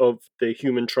parley of the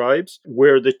human tribes,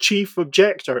 where the chief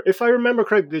objector, if I remember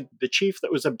correctly, the chief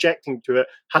that was objecting to it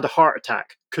had a heart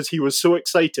attack because he was so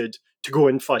excited to go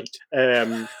and fight.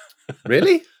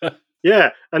 Really?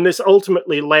 Yeah, and this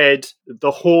ultimately led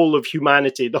the whole of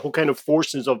humanity, the whole kind of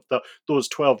forces of those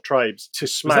 12 tribes to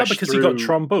smash. Was that because through. he got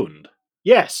tromboned?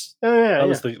 Yes. It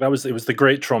was the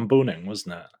great tromboning,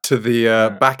 wasn't it? To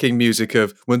the backing music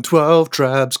of "When 12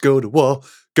 tribes go to war,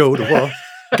 go to war,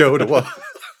 go to war."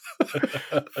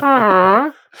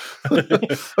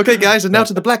 Okay, guys, and now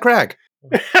to the Black Crag.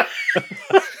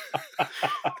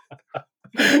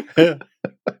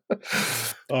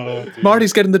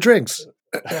 Marty's getting the drinks.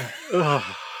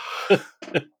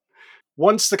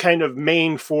 Once the kind of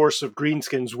main force of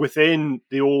greenskins within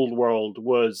the old world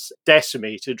was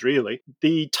decimated, really,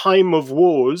 the time of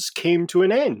woes came to an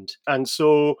end. And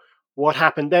so what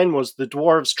happened then was the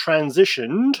dwarves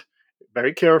transitioned,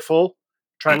 very careful,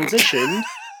 from...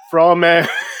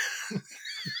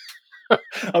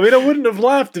 I wouldn't have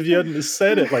laughed if you hadn't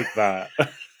said it like that.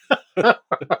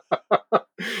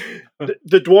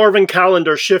 The dwarven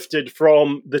calendar shifted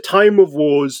from the time of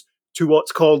woes to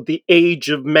what's called the Age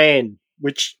of Men,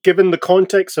 which, given the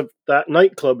context of that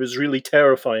nightclub, is really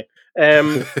terrifying.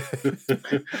 You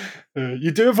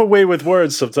do have a way with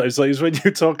words sometimes. Like when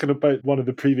you're talking about one of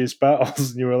the previous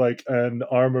battles and you were like, and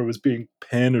armor was being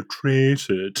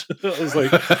penetrated. I was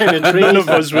like, none of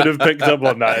us would have picked up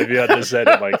on that if you hadn't said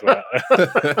it like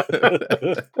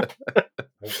that.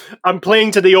 I'm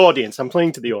playing to the audience. But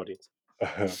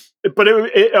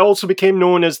it also became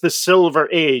known as the Silver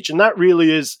Age, and that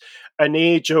really is an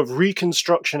age of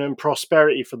reconstruction and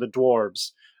prosperity for the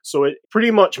dwarves. So it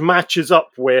pretty much matches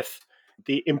up with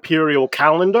the imperial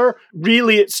calendar.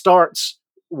 Really, it starts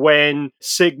when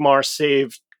Sigmar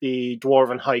saved the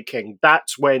Dwarven High King.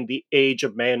 That's when the Age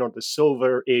of Men, or the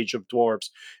Silver Age of Dwarves,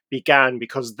 began,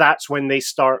 because that's when they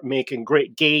start making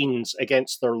great gains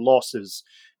against their losses.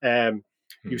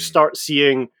 You start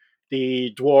seeing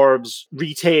the dwarves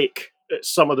retake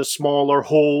some of the smaller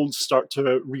holds, start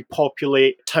to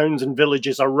repopulate towns and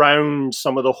villages around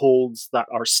some of the holds that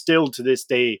are still to this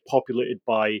day populated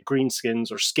by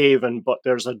greenskins or Skaven, but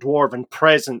there's a dwarven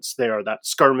presence there that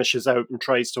skirmishes out and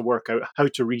tries to work out how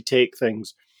to retake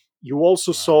things. You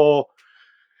also saw,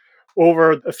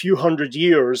 over a few hundred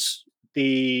years,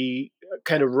 the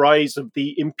kind of rise of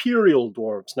the imperial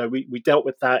dwarves. Now, we dealt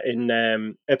with that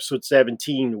in episode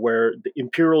 17, where the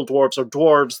imperial dwarves are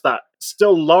dwarves that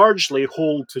still largely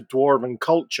hold to dwarven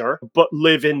culture, but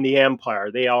live in the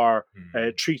empire. They are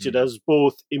treated as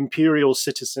both imperial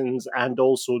citizens and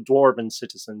also dwarven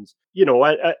citizens. You know,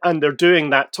 and they're doing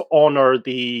that to honor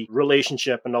the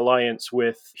relationship and alliance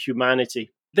with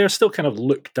humanity. They're still kind of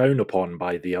looked down upon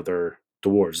by the other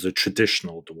dwarves, the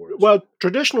traditional dwarves. Well,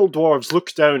 traditional dwarves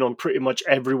look down on pretty much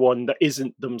everyone that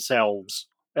isn't themselves.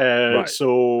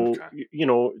 So, you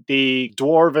know, the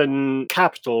dwarven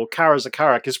capital,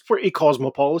 Karazakarak, is pretty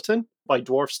cosmopolitan by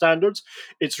dwarf standards.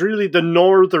 It's really the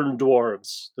northern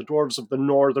dwarves, the dwarves of the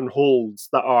northern holds,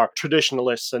 that are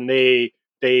traditionalists, and they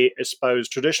espouse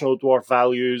traditional dwarf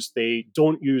values. They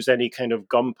don't use any kind of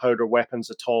gunpowder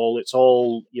weapons at all. It's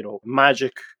all, you know,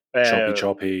 magic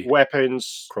choppy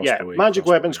weapons, magic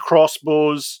weapons,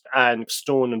 crossbows, and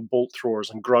stone and bolt throwers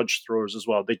and grudge throwers as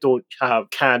well. They don't have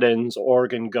cannons,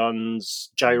 organ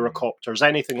guns, gyrocopters,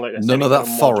 anything like that. None of that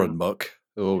foreign muck.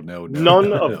 Oh no!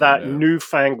 None of that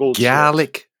newfangled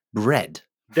garlic bread.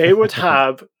 They would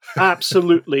have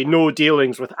absolutely no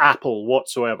dealings with Apple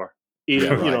whatsoever.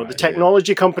 Either the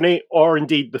technology company or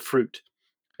indeed the fruit.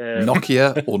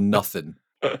 Nokia or nothing.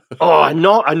 Oh, a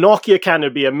Nokia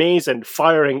can be amazing,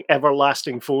 firing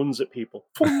everlasting phones at people.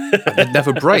 They'd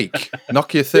never break.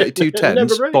 Nokia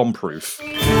 3210s, bomb-proof.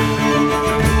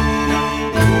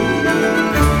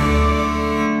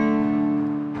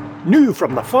 New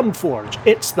from the Fun Forge,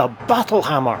 it's the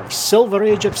Battlehammer, Silver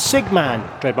Age of Sigman,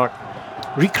 trademark.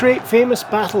 Recreate famous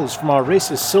battles from our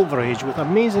race's Silver Age with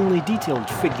amazingly detailed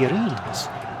figurines.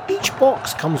 Each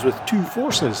box comes with two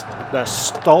forces, the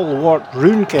stalwart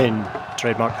Runekin,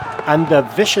 trademark, and the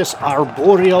vicious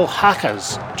arboreal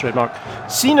Hakas, trademark.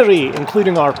 Scenery,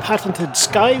 including our patented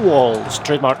sky walls,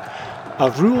 trademark.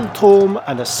 A rule tome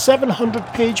and a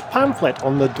 700-page pamphlet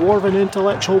on the Dwarven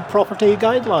Intellectual Property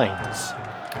Guidelines.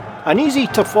 An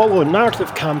easy-to-follow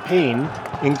narrative campaign,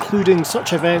 including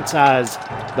such events as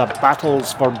the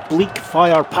battles for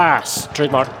Bleakfire Pass,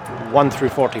 trademark 1 through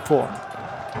 44.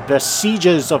 The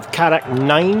Sieges of Karak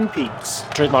 9 Peaks,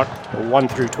 trademark 1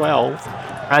 through 12,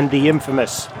 and the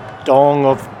infamous Dong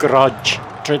of Grudge,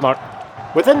 trademark.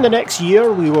 Within the next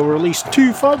year, we will release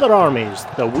two further armies,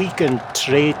 the weak and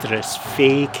traitorous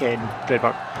Fakin,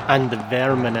 trademark, and the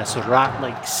verminous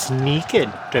rat-like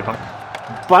Sneakin, trademark.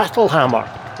 Battlehammer,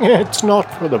 it's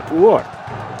not for the poor.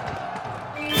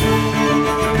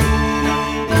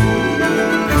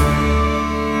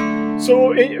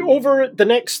 So, over the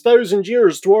next 1,000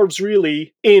 years, dwarves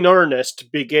really, in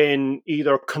earnest, begin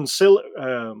either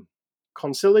consolidating?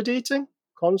 Consolidating.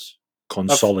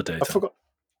 I forgot.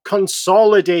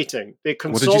 Consolidating. They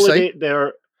consolidate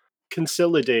their...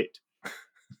 Consolidate.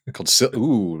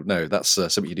 Ooh, no, that's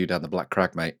something you do down the Black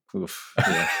Crag, mate. Oof.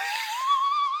 Yeah.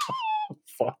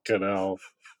 Fucking hell.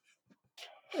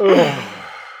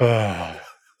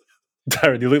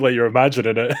 Darren, you look like you're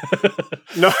imagining it.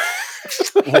 No.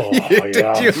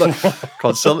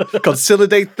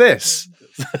 Consolidate this.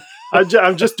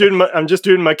 I'm just doing my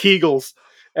Kegels.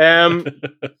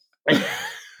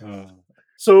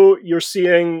 So you're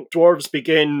seeing dwarves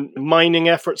begin mining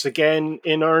efforts again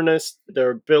in earnest.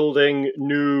 They're building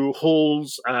new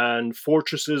holes and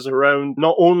fortresses around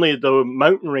not only the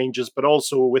mountain ranges, but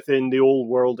also within the old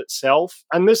world itself.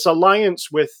 And this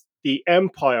alliance with the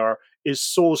Empire is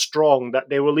so strong that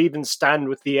they will even stand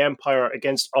with the Empire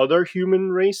against other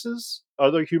human races,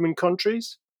 other human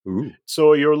countries. Ooh.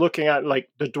 So you're looking at like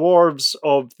the dwarves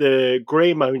of the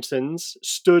Grey Mountains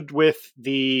stood with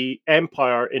the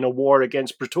Empire in a war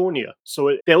against Bretonnia.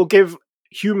 So they'll give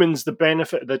humans the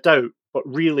benefit of the doubt, but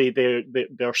really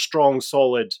they're strong,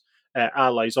 solid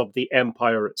allies of the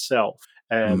Empire itself.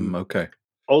 Okay.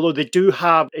 Although they do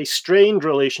have a strained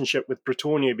relationship with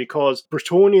Bretonnia, because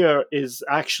Bretonnia is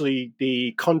actually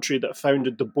the country that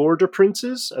founded the Border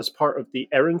Princes as part of the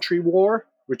Errantry War,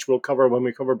 which we'll cover when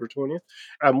we cover Bretonnia.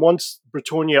 And once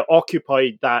Bretonnia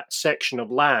occupied that section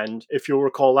of land, if you'll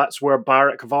recall, that's where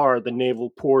Barak Var, the naval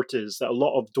port, is. That a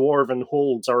lot of dwarven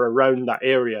holds are around that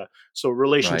area. So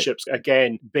relationships,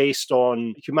 again, based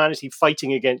on humanity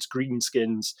fighting against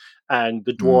greenskins and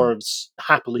the dwarves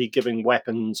happily giving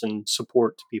weapons and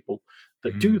support to people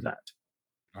that do that.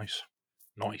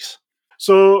 Nice.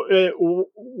 So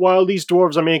while these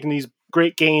dwarves are making these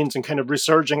great gains and kind of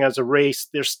resurging as a race,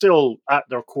 they're still at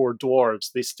their core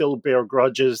dwarves. They still bear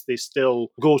grudges. They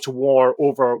still go to war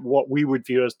over what we would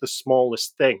view as the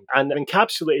smallest thing. And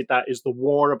encapsulated that is the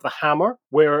War of the Hammer,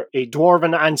 where a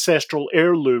dwarven ancestral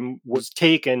heirloom was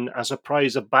taken as a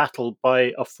prize of battle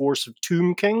by a force of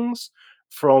Tomb Kings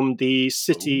from the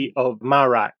city of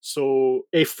Marak. So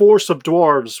a force of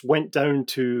dwarves went down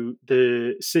to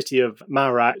the city of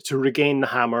Marak to regain the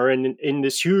hammer. And in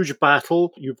this huge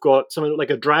battle, you've got something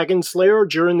like a dragon slayer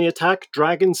during the attack.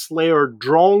 Dragon slayer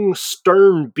Drong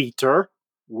Sternbeater.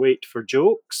 Wait for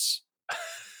jokes.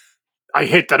 I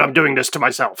hate that I'm doing this to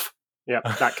myself. Yeah,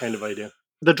 that kind of idea.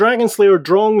 The dragon slayer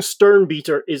Drong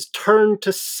Sternbeater is turned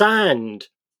to sand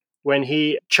when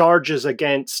he charges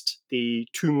against the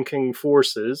Tomb King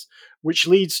forces, which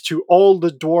leads to all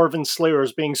the dwarven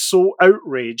slayers being so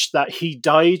outraged that he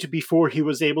died before he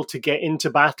was able to get into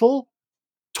battle.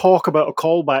 Talk about a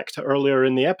callback to earlier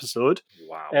in the episode.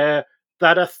 Wow.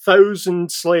 That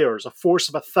 1,000 slayers, a force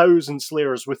of 1,000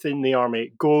 slayers within the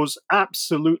army, goes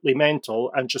absolutely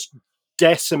mental and just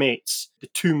decimates the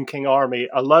Tomb King army,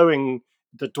 allowing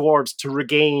the dwarves to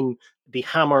regain the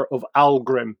Hammer of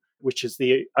Algrim, which is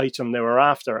the item they were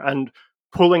after, and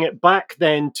pulling it back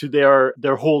then to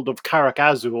their hold of Karak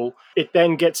Azul. It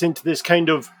then gets into this kind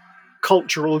of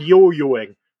cultural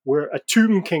yo-yoing, where a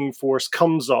Tomb King force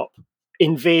comes up,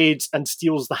 invades, and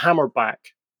steals the hammer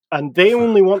back. And they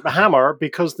only want the hammer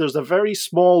because there's a very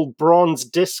small bronze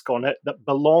disc on it that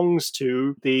belongs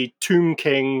to the Tomb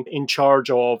King in charge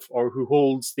of, or who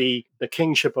holds the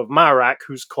kingship of Marak,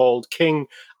 who's called King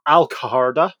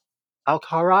Alcarad.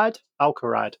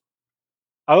 Alcarad.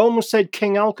 I almost said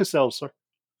King Alka-Seltzer.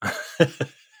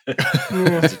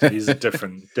 He's a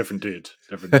different dude.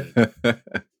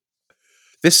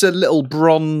 This little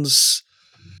bronze...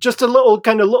 Just a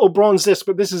little bronze disc,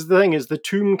 but this is the thing, is the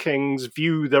Tomb Kings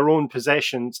view their own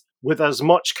possessions with as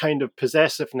much kind of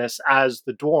possessiveness as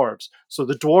the dwarves. So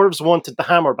the dwarves wanted the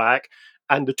hammer back,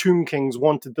 and the Tomb Kings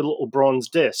wanted the little bronze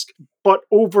disc. But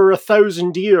over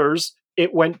 1,000 years,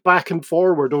 it went back and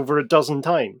forward over a dozen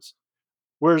times.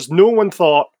 Whereas no one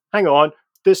thought, hang on,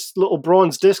 this little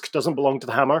bronze disc doesn't belong to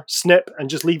the hammer, snip, and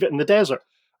just leave it in the desert.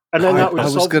 And then that would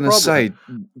solve the problem. I was going to say,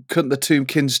 couldn't the Tomb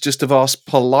Kings just have asked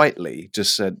politely,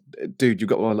 just said, dude, you've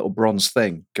got one little bronze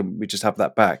thing. Can we just have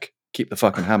that back? Keep the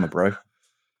fucking hammer, bro.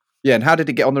 Yeah, and how did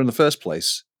it get on there in the first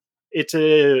place? It's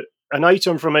an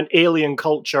item from an alien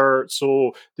culture,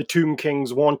 so the Tomb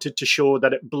Kings wanted to show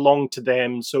that it belonged to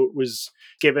them, so it was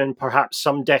given perhaps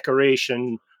some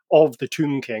decoration of the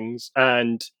Tomb Kings,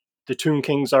 and the Tomb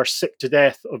Kings are sick to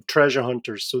death of treasure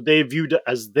hunters, so they viewed it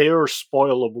as their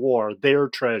spoil of war, their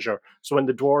treasure. So when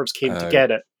the dwarves came to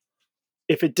get it,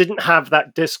 if it didn't have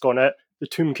that disc on it, the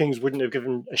Tomb Kings wouldn't have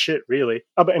given a shit, really.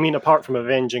 I mean, apart from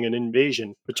avenging an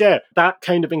invasion. But yeah, that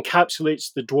kind of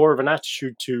encapsulates the dwarven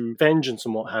attitude to vengeance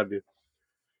and what have you.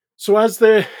 So as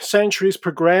the centuries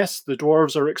progress, the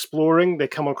dwarves are exploring. They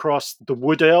come across the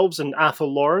Wood Elves and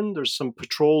Athel Loren. There's some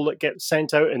patrol that gets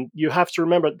sent out, and you have to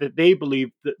remember that they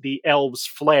believe that the elves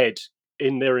fled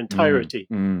in their entirety.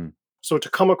 So to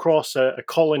come across a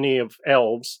colony of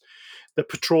elves, the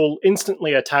patrol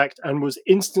instantly attacked and was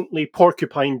instantly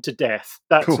porcupined to death.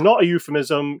 That's not a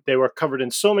euphemism. They were covered in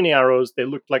so many arrows, they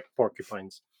looked like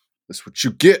porcupines. That's what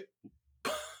you get.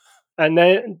 And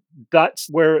then that's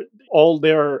where all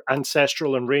their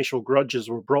ancestral and racial grudges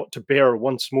were brought to bear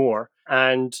once more.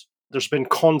 And there's been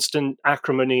constant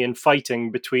acrimony and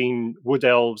fighting between wood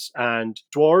elves and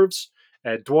dwarves.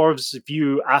 Dwarves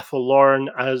view Athel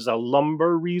Loren as a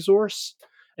lumber resource.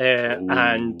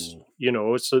 And, you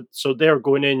know, so they're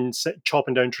going in,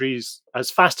 chopping down trees as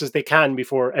fast as they can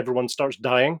before everyone starts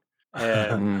dying.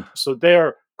 So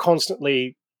they're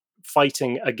constantly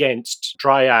fighting against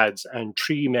dryads and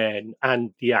tree men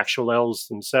and the actual elves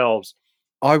themselves.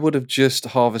 I would have just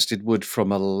harvested wood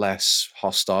from a less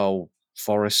hostile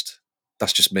forest.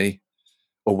 That's just me.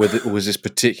 Or was this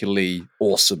particularly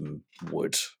awesome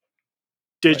wood?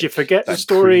 Did you forget the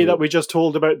story that we just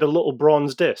told about the little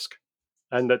bronze disc?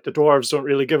 And that the dwarves don't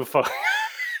really give a fuck.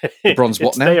 The bronze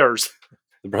what now? Theirs.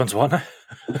 The bronze what now?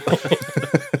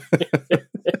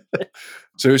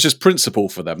 So it was just principle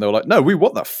for them. They were like, no, we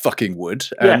want that fucking wood.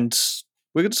 And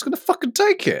We're just going to fucking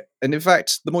take it. And in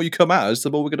fact, the more you come at us, the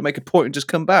more we're going to make a point and just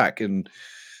come back. And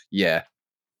yeah,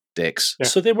 dicks. Yeah.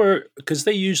 So they were, because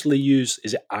they usually use,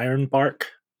 is it ironbark?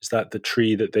 Is that the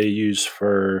tree that they use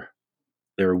for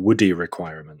their woody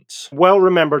requirements? Well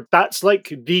remembered, that's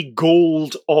like the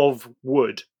gold of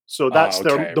wood. So that's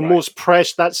okay, the right. most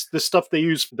precious, that's the stuff they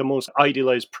use for the most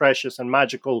idealized, precious and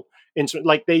magical instrument.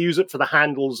 Like they use it for the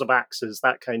handles of axes,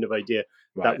 that kind of idea.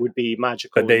 Right. That would be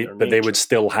magical. But they in their they nature. would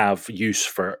still have use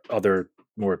for other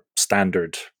more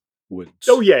standard woods.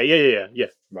 Oh yeah.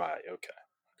 Right, okay.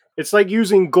 It's like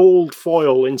using gold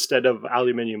foil instead of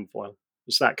aluminium foil.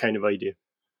 It's that kind of idea.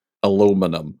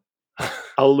 Aluminum.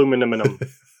 Aluminum.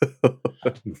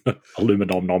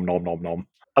 Aluminum nom nom nom nom.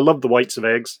 I love the whites of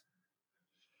eggs.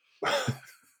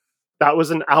 That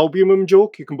was an albumin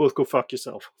joke. You can both go fuck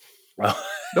yourself. Well,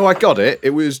 No, I got it. It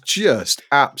was just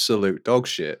absolute dog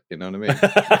shit. You know what I mean?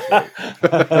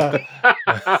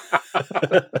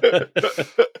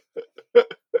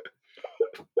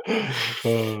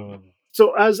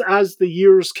 So as the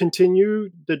years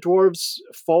continue, the dwarves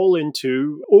fall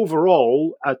into,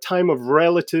 overall, a time of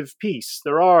relative peace.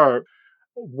 There are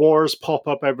wars pop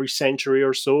up every century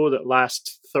or so that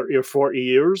last 30 or 40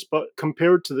 years, but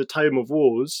compared to the time of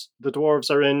woes, the dwarves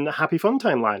are in happy fun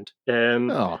time land.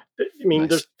 Oh, I mean,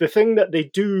 nice. the thing that they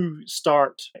do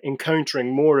start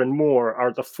encountering more and more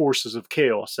are the forces of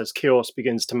chaos as chaos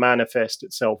begins to manifest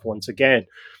itself once again.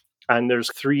 And there's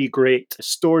 3 great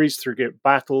stories, 3 great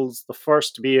battles. The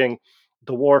first being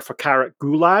the War for Karak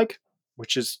Gulag,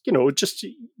 which is, just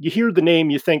you hear the name,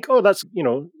 you think, oh, that's,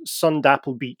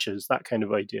 sun-dappled beaches, that kind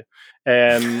of idea.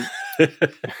 Camp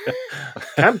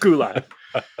Gulag.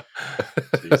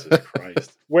 Jesus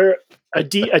Christ. Where a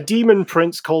demon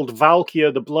prince called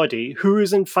Valkia the Bloody, who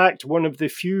is in fact one of the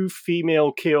few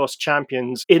female chaos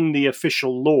champions in the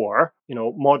official lore.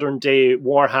 Modern day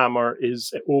Warhammer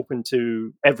is open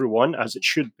to everyone, as it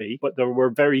should be, but there were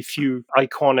very few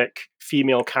iconic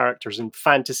female characters in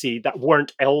fantasy that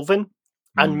weren't elven.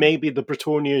 And maybe the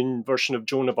Bretonnian version of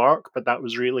Joan of Arc, but that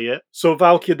was really it. So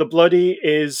Valkia the Bloody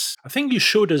is... I think you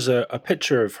showed us a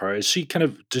picture of her. Is she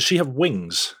does she have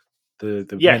wings? The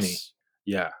Yes. mini?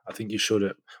 Yeah, I think you showed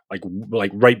it like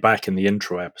right back in the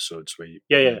intro episodes where you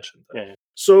mentioned that. Yeah.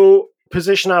 So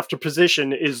position after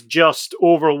position is just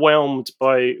overwhelmed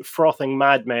by frothing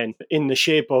madmen in the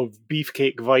shape of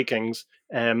beefcake Vikings,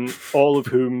 all of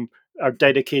whom are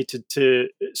dedicated to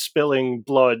spilling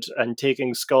blood and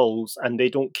taking skulls, and they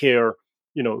don't care,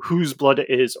 whose blood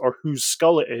it is or whose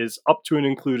skull it is, up to and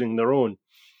including their own.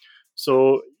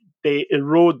 So they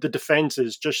erode the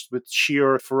defenses just with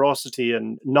sheer ferocity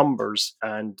and numbers,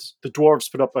 and the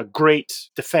dwarves put up a great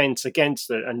defense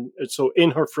against it. And so in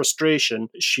her frustration,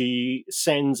 she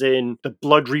sends in the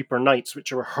Blood Reaper Knights,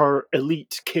 which are her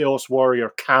elite Chaos Warrior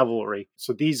cavalry.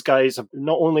 So these guys,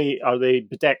 not only are they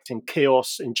bedecked in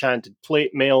Chaos enchanted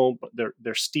plate mail, but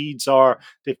their steeds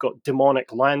they've got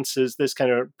demonic lances, this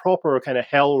kind of proper kind of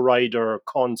Hell Rider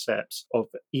concepts of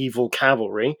evil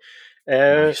cavalry.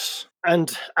 Nice.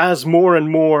 And as more and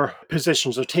more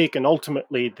positions are taken,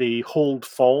 ultimately the hold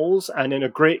falls. And in a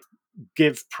great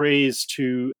give praise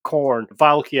to Khorne,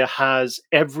 Valkia has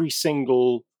every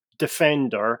single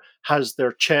defender has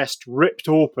their chest ripped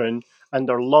open and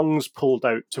their lungs pulled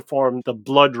out to form the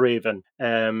Blood Raven.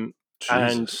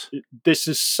 And this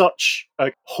is such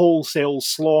a wholesale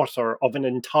slaughter of an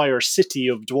entire city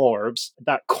of dwarves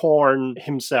that Khorne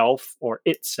himself, or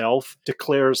itself,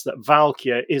 declares that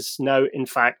Valkia is now, in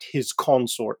fact, his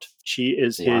consort. She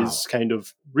is his kind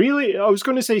of, really, I was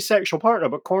going to say sexual partner,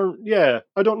 but Khorne,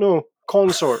 I don't know,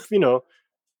 consort,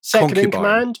 second in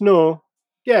command? No.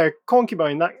 Yeah,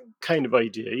 concubine, that kind of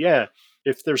idea, yeah.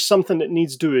 If there's something that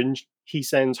needs doing, he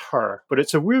sends her. But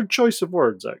it's a weird choice of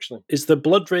words, actually. Is the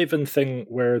Blood Raven thing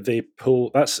where they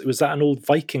pull... was that an old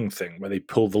Viking thing where they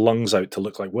pull the lungs out to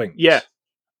look like wings? Yeah.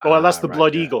 Well, that's the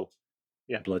Blood Eagle.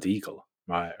 Yeah. Blood Eagle.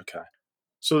 Right, okay.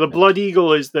 So the Blood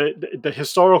Eagle is the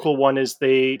historical one is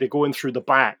they go in through the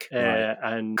back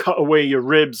and cut away your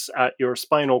ribs at your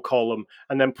spinal column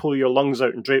and then pull your lungs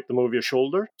out and drape them over your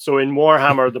shoulder. So in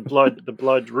Warhammer, the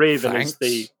Blood Raven is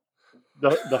the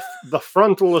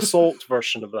frontal assault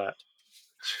version of that.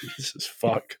 Jesus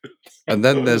fuck. And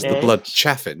then there's the Blood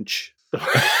Chaffinch.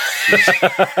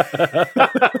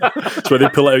 It's where they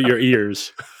pull out your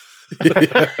ears.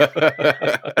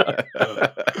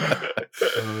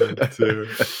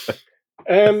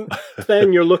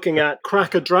 Then you're looking at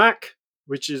Krakadrak,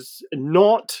 which is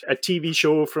not a TV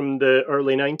show from the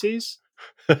early 90s.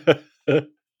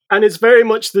 And it's very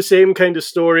much the same kind of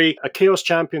story. A Chaos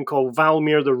champion called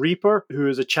Valmir the Reaper, who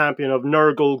is a champion of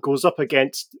Nurgle, goes up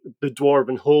against the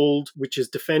Dwarven Hold, which is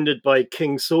defended by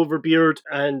King Silverbeard.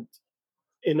 And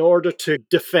in order to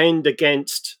defend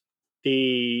against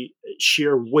the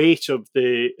sheer weight of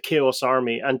the Chaos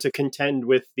army and to contend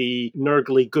with the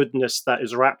Nurgly goodness that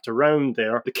is wrapped around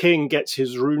there, the king gets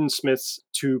his runesmiths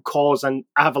to cause an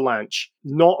avalanche,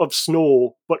 not of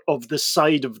snow, but of the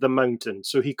side of the mountain.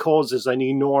 So he causes an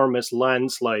enormous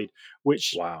landslide,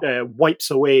 which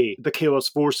wipes away the Chaos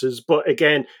forces, but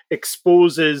again,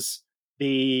 exposes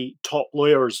the top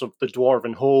layers of the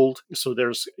Dwarven Hold. So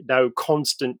there's now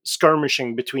constant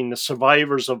skirmishing between the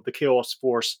survivors of the Chaos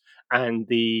Force and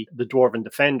the Dwarven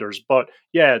defenders. But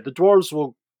yeah, the dwarves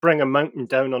will bring a mountain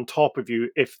down on top of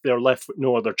you if they're left with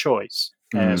no other choice.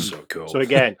 So cool. So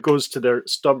again, it goes to their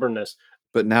stubbornness.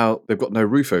 But now they've got no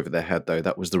roof over their head, though.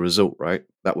 That was the result, right?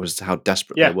 That was how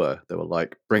desperate they were. They were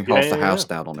like, bring half the house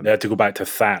down on him. They had to go back to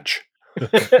thatch.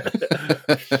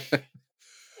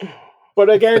 But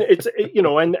again, it's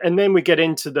and then we get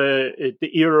into the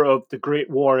era of the Great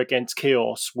War against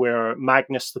Chaos, where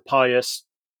Magnus the Pious,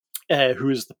 who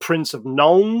is the Prince of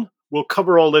Nuln, we'll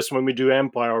cover all this when we do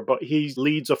Empire, but he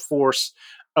leads a force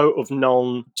out of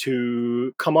Nuln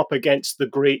to come up against the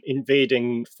great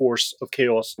invading force of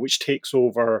Chaos, which takes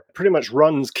over, pretty much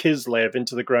runs Kislev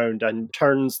into the ground and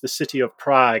turns the city of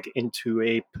Prague into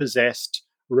a possessed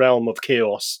realm of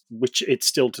chaos, which it's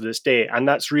still to this day. And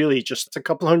that's really just a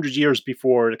couple hundred years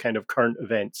before the kind of current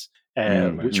events,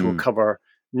 which we'll cover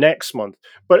next month.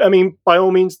 But I mean, by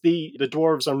all means, the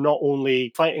dwarves are not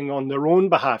only fighting on their own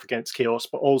behalf against Chaos,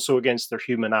 but also against their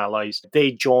human allies.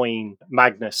 They join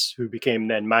Magnus, who became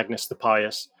then Magnus the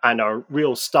Pious, and are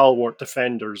real stalwart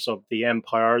defenders of the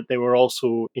Empire. They were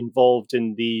also involved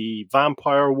in the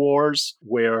Vampire Wars,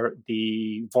 where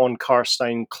the von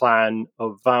Karstein clan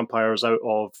of vampires out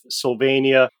of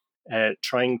Sylvania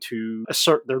trying to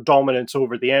assert their dominance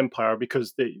over the Empire,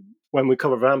 because when we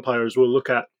cover vampires, we'll look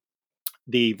at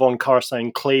the von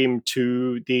Karstein claim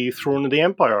to the throne of the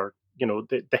Empire. You know,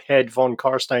 the head von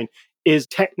Karstein is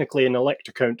technically an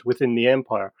electocount within the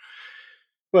Empire.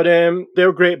 But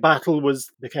their great battle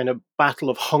was the kind of Battle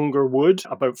of Hungerwood,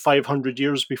 about 500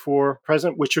 years before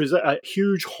present, which was a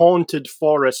huge haunted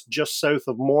forest just south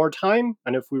of Mordheim.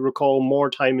 And if we recall,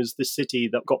 Mordheim is the city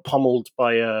that got pummeled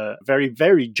by a very,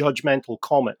 very judgmental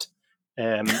comet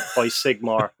by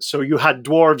Sigmar. So you had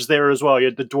dwarves there as well. You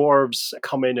had the dwarves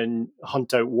come in and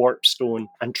hunt out warpstone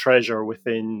and treasure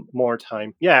within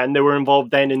Mordheim. Yeah, and they were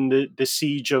involved then in the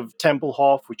siege of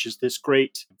Tempelhof, which is this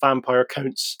great vampire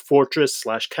count's fortress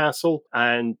 / castle.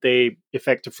 And they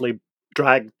effectively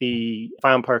dragged the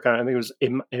vampire count, I think it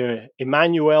was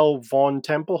Emmanuel von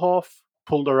Tempelhof,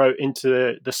 pulled her out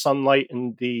into the sunlight,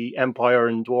 and the Empire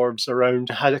and dwarves around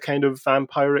had a kind of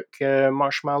vampiric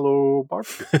marshmallow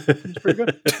barbecue. It's pretty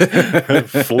good.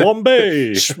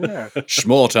 Flambe!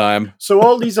 Schmore time. So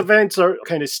all these events are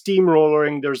kind of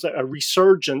steamrolling. There's a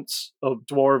resurgence of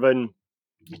dwarven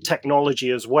technology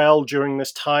as well during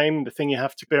this time. The thing you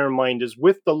have to bear in mind is,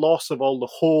 with the loss of all the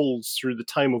holds through the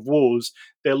Time of Woes,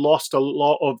 they lost a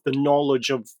lot of the knowledge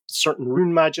of certain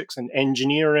rune magics and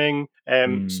engineering.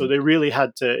 So they really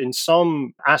had to, in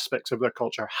some aspects of their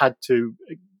culture, had to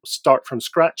start from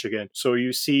scratch again. So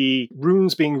you see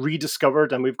runes being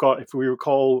rediscovered, and we've got, if we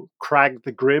recall, Crag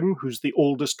the Grim, who's the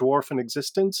oldest dwarf in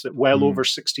existence, well over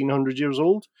 1600 years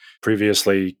old.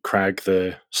 Previously, Crag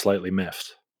the Slightly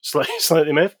Miffed.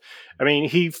 Slightly myth. I mean,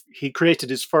 he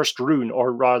created his first rune,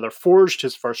 or rather forged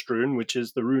his first rune, which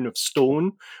is the Rune of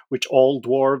Stone, which all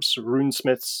dwarves,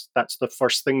 runesmiths, that's the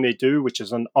first thing they do, which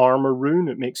is an armor rune.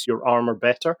 It makes your armor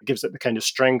better. It gives it the kind of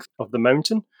strength of the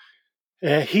mountain.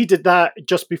 He did that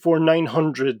just before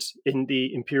 900 in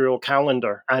the imperial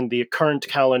calendar, and the current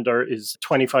calendar is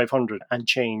 2500 and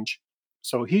change.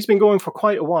 So he's been going for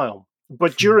quite a while.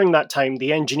 But during that time,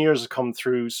 the engineers have come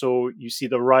through. So you see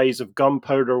the rise of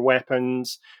gunpowder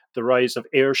weapons, the rise of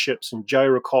airships and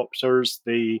gyrocopters,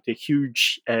 the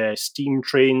huge steam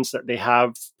trains that they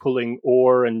have pulling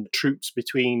ore and troops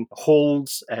between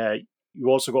holds. You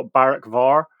also got Barak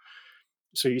Var.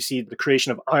 So you see the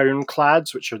creation of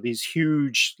ironclads, which are these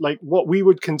huge, like what we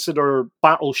would consider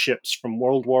battleships from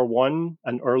World War I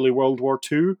and early World War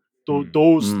II.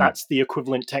 That's the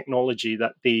equivalent technology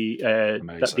that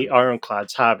the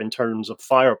ironclads have in terms of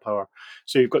firepower.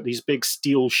 So you've got these big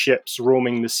steel ships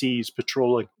roaming the seas,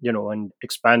 patrolling, and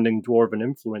expanding dwarven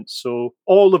influence. So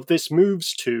all of this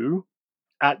moves to,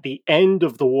 at the end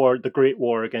of the war, the Great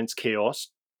War against Chaos,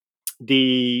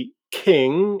 the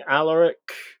King Alaric,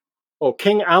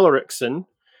 King Alaricsson,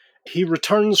 He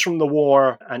returns from the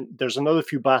war, and there's another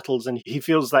few battles, and he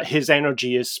feels that his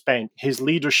energy is spent. His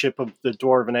leadership of the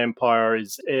Dwarven Empire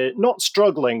is not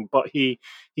struggling, but he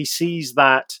sees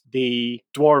that the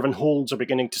Dwarven holds are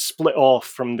beginning to split off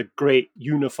from the great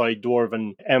unified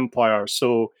Dwarven Empire.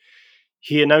 So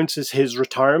he announces his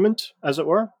retirement, as it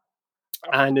were.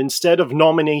 And instead of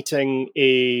nominating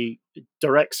a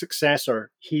direct successor,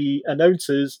 he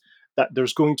announces that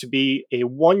there's going to be a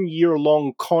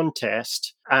 1-year-long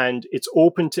contest, and it's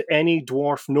open to any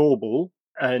dwarf noble,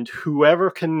 and whoever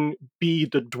can be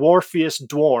the dwarfiest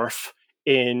dwarf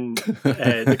in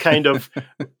the kind of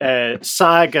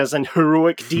sagas and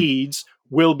heroic deeds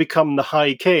will become the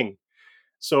High King.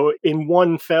 So in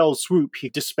one fell swoop, he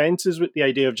dispenses with the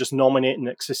idea of just nominating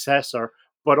a successor,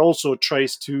 but also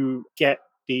tries to get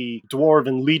the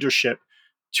dwarven leadership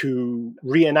to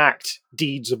reenact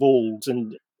deeds of old,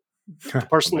 and the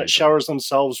person that showers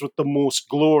themselves with the most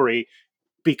glory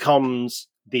becomes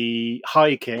the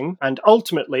High King. And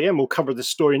ultimately, and we'll cover this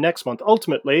story next month,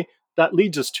 ultimately, that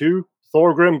leads us to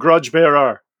Thorgrim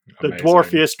Grudgebearer, the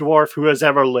dwarfiest dwarf who has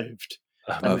ever lived.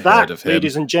 And that,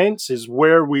 ladies and gents, is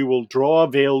where we will draw a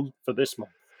veil for this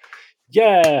month.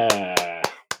 Yeah!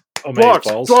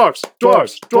 Dwarves, dwarves,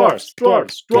 dwarves, dwarves,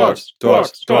 dwarves, dwarves,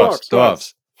 dwarves, dwarves,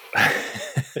 dwarves.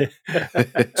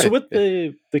 So with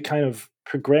the kind of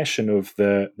progression of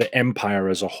the empire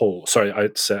as a whole, sorry,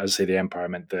 I'd say the empire, I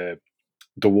meant the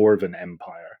Dwarven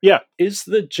Empire. Yeah. Is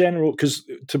the general, because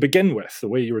to begin with, the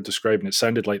way you were describing it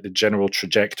sounded like the general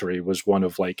trajectory was one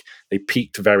of like, they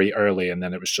peaked very early and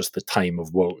then it was just the time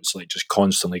of woes, like just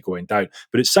constantly going down.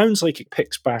 But it sounds like it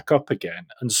picks back up again.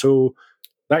 And so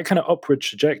that kind of upward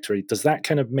trajectory, does that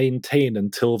kind of maintain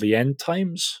until the end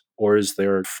times? Or is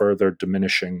there further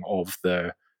diminishing of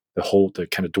the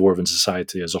kind of Dwarven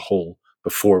society as a whole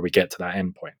before we get to that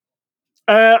end point?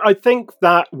 I think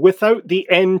that without the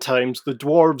end times, the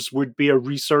dwarves would be a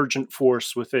resurgent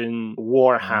force within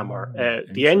Warhammer.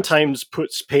 The end times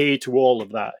puts pay to all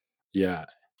of that. Yeah.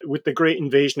 With the great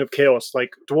invasion of chaos,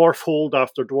 like dwarf hold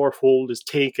after dwarf hold is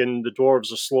taken, the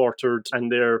dwarves are slaughtered,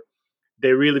 and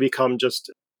they really become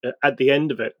just, at the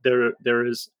end of it, there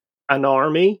is an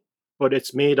army, but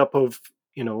it's made up of,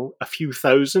 a few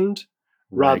thousand,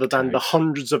 rather than the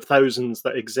hundreds of thousands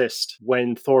that exist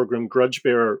when Thorgrim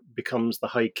Grudgebearer becomes the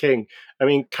High King. I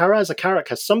mean, Karaz Akarak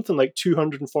has something like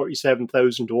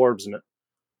 247,000 dwarves in it.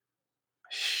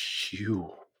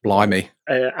 Phew. Blimey.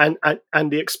 And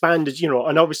the expanded,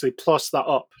 and obviously plus that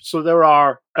up. So there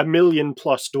are 1 million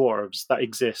plus dwarves that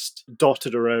exist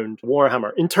dotted around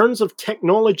Warhammer. In terms of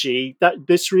technology,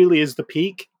 this really is the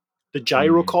peak. The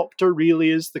gyrocopter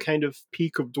really is the kind of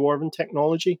peak of Dwarven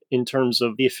technology in terms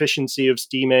of the efficiency of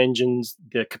steam engines,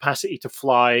 the capacity to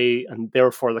fly, and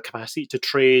therefore the capacity to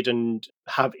trade and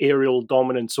have aerial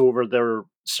dominance over their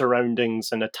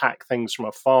surroundings and attack things from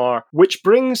afar. Which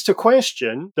brings to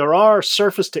question, there are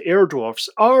surface-to-air dwarfs.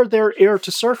 Are there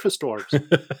air-to-surface dwarves?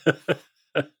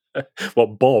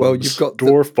 What, bombs? Well, you've got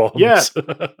dwarf bombs. Yeah.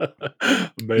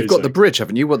 You've got the bridge,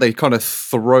 haven't you? What they kind of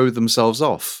throw themselves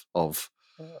off of.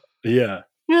 Yeah.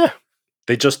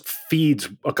 They just feed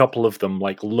a couple of them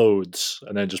like loads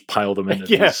and then just pile them into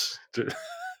this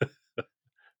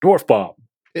dwarf bomb.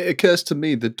 It occurs to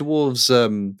me the dwarves,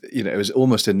 it was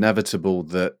almost inevitable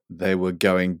that they were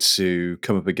going to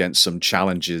come up against some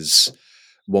challenges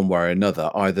one way or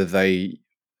another. Either they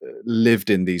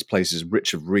lived in these places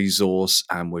rich of resource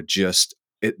and were just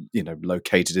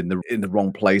located in the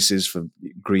wrong places for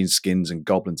greenskins and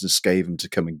goblins and Skaven to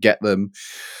come and get them,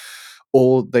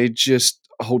 or they just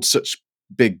hold such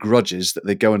big grudges that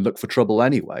they go and look for trouble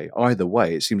anyway. Either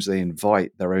way, it seems they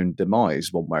invite their own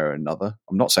demise one way or another.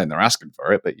 I'm not saying they're asking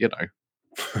for it, but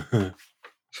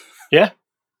Yeah.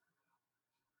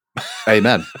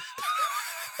 Amen.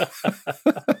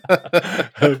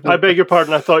 I beg your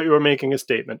pardon, I thought you were making a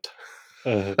statement.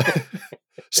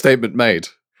 Statement made.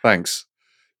 Thanks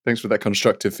for that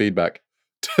constructive feedback.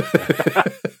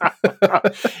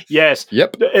 Yes.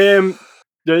 Yep.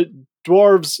 The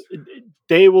dwarves,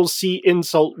 they will see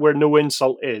insult where no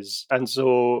insult is. And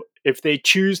so if they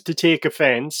choose to take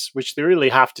offense, which they really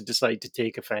have to decide to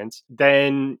take offense,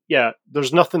 then,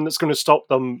 there's nothing that's going to stop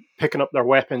them picking up their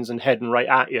weapons and heading right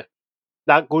at you.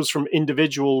 That goes from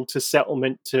individual to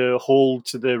settlement to hold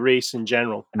to the race in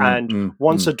general. And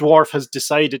once a dwarf has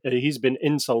decided that he's been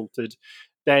insulted,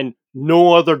 then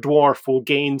no other dwarf will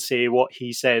gainsay what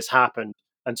he says happened.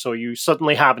 And so you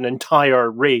suddenly have an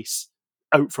entire race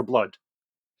out for blood.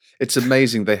 It's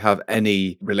amazing they have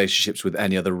any relationships with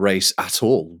any other race at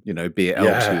all, be it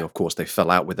elves, who of course they fell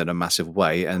out with in a massive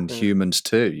way, and humans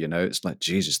too, it's like,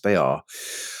 Jesus, they are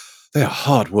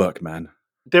hard work, man.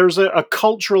 there's a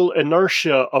cultural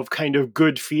inertia of kind of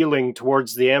good feeling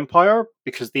towards the Empire,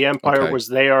 because the Empire Okay. was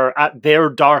there at their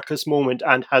darkest moment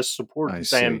and has I supported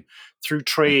see. them through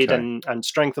trade Okay. and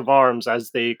strength of arms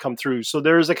as they come through. So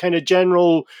there's a kind of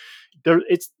general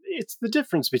it's the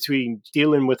difference between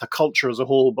dealing with a culture as a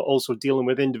whole, but also dealing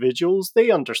with individuals. They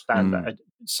understand that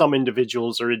some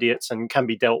individuals are idiots and can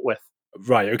be dealt with.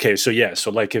 Right. Okay. So yeah.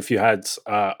 So like, if you had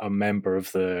a member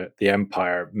of the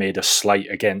Empire made a slight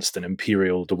against an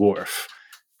Imperial dwarf,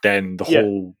 then the Yeah.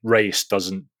 whole race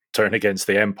doesn't turn against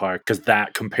the Empire, because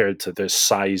that, compared to the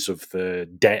size of the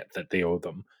debt that they owe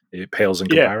them, it pales in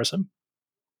Yeah. comparison.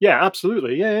 Yeah,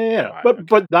 absolutely. Yeah. Right, But okay.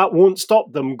 but that won't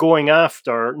stop them going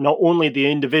after not only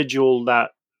the individual that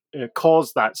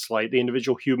caused that slight, the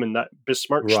individual human that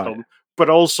besmirched Right. them, but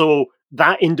also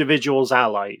that individual's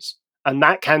allies, and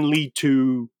that can lead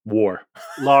to War.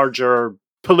 larger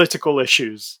political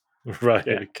issues. Right.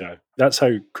 Yeah. Okay. That's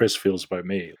how Chris feels about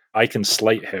me. I can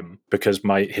slight him because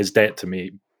his debt to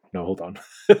me. No, hold on.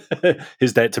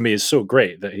 His debt to me is so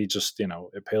great that he just,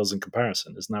 it pales in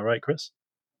comparison. Isn't that right, Chris?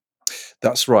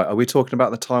 That's right. Are we talking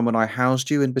about the time when I housed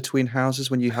you in between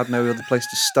houses when you had no other place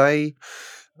to stay?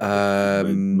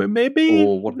 Maybe.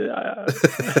 Or what?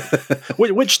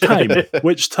 Which time?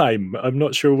 Which time? I'm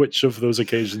not sure which of those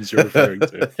occasions you're referring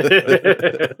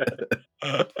to.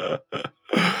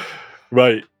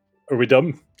 Right. Are we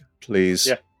done? Please.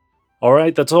 Yeah. All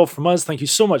right, that's all from us. Thank you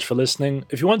so much for listening.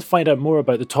 If you want to find out more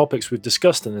about the topics we've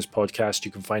discussed in this podcast,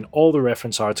 you can find all the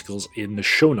reference articles in the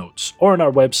show notes or on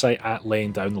our website at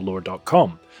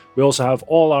layingdownthelore.com. We also have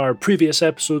all our previous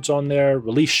episodes on there,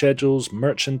 release schedules,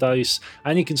 merchandise,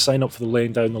 and you can sign up for the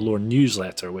Laying Down the Lore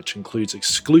newsletter, which includes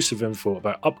exclusive info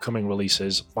about upcoming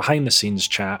releases, behind the scenes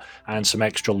chat, and some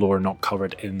extra lore not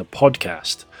covered in the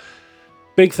podcast.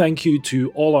 Big thank you to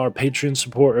all our Patreon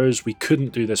supporters. We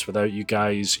couldn't do this without you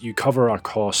guys. You cover our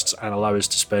costs and allow us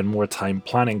to spend more time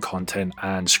planning content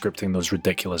and scripting those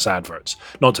ridiculous adverts,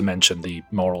 not to mention the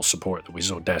moral support that we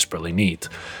so desperately need.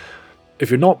 If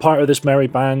you're not part of this merry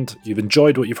band, you've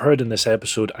enjoyed what you've heard in this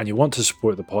episode, and you want to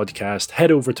support the podcast,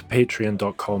 head over to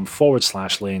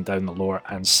patreon.com/laying down the lore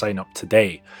and sign up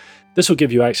today. This will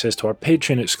give you access to our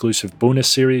Patreon exclusive bonus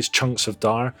series, Chunks of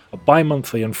Dar, a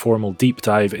bi-monthly informal deep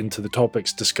dive into the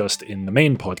topics discussed in the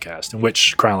main podcast, in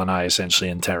which Kral and I essentially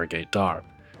interrogate Dar.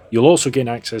 You'll also gain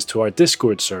access to our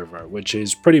Discord server, which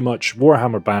is pretty much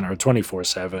Warhammer banter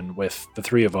 24/7 with the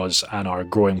three of us and our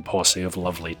growing posse of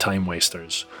lovely time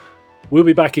wasters. We'll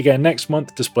be back again next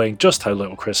month displaying just how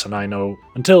little Chris and I know.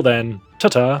 Until then,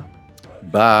 ta-ta!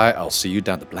 Bye. I'll see you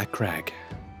down the Black Crag.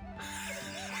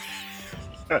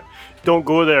 Don't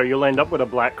go there, you'll end up with a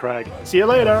black crag. See you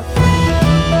later.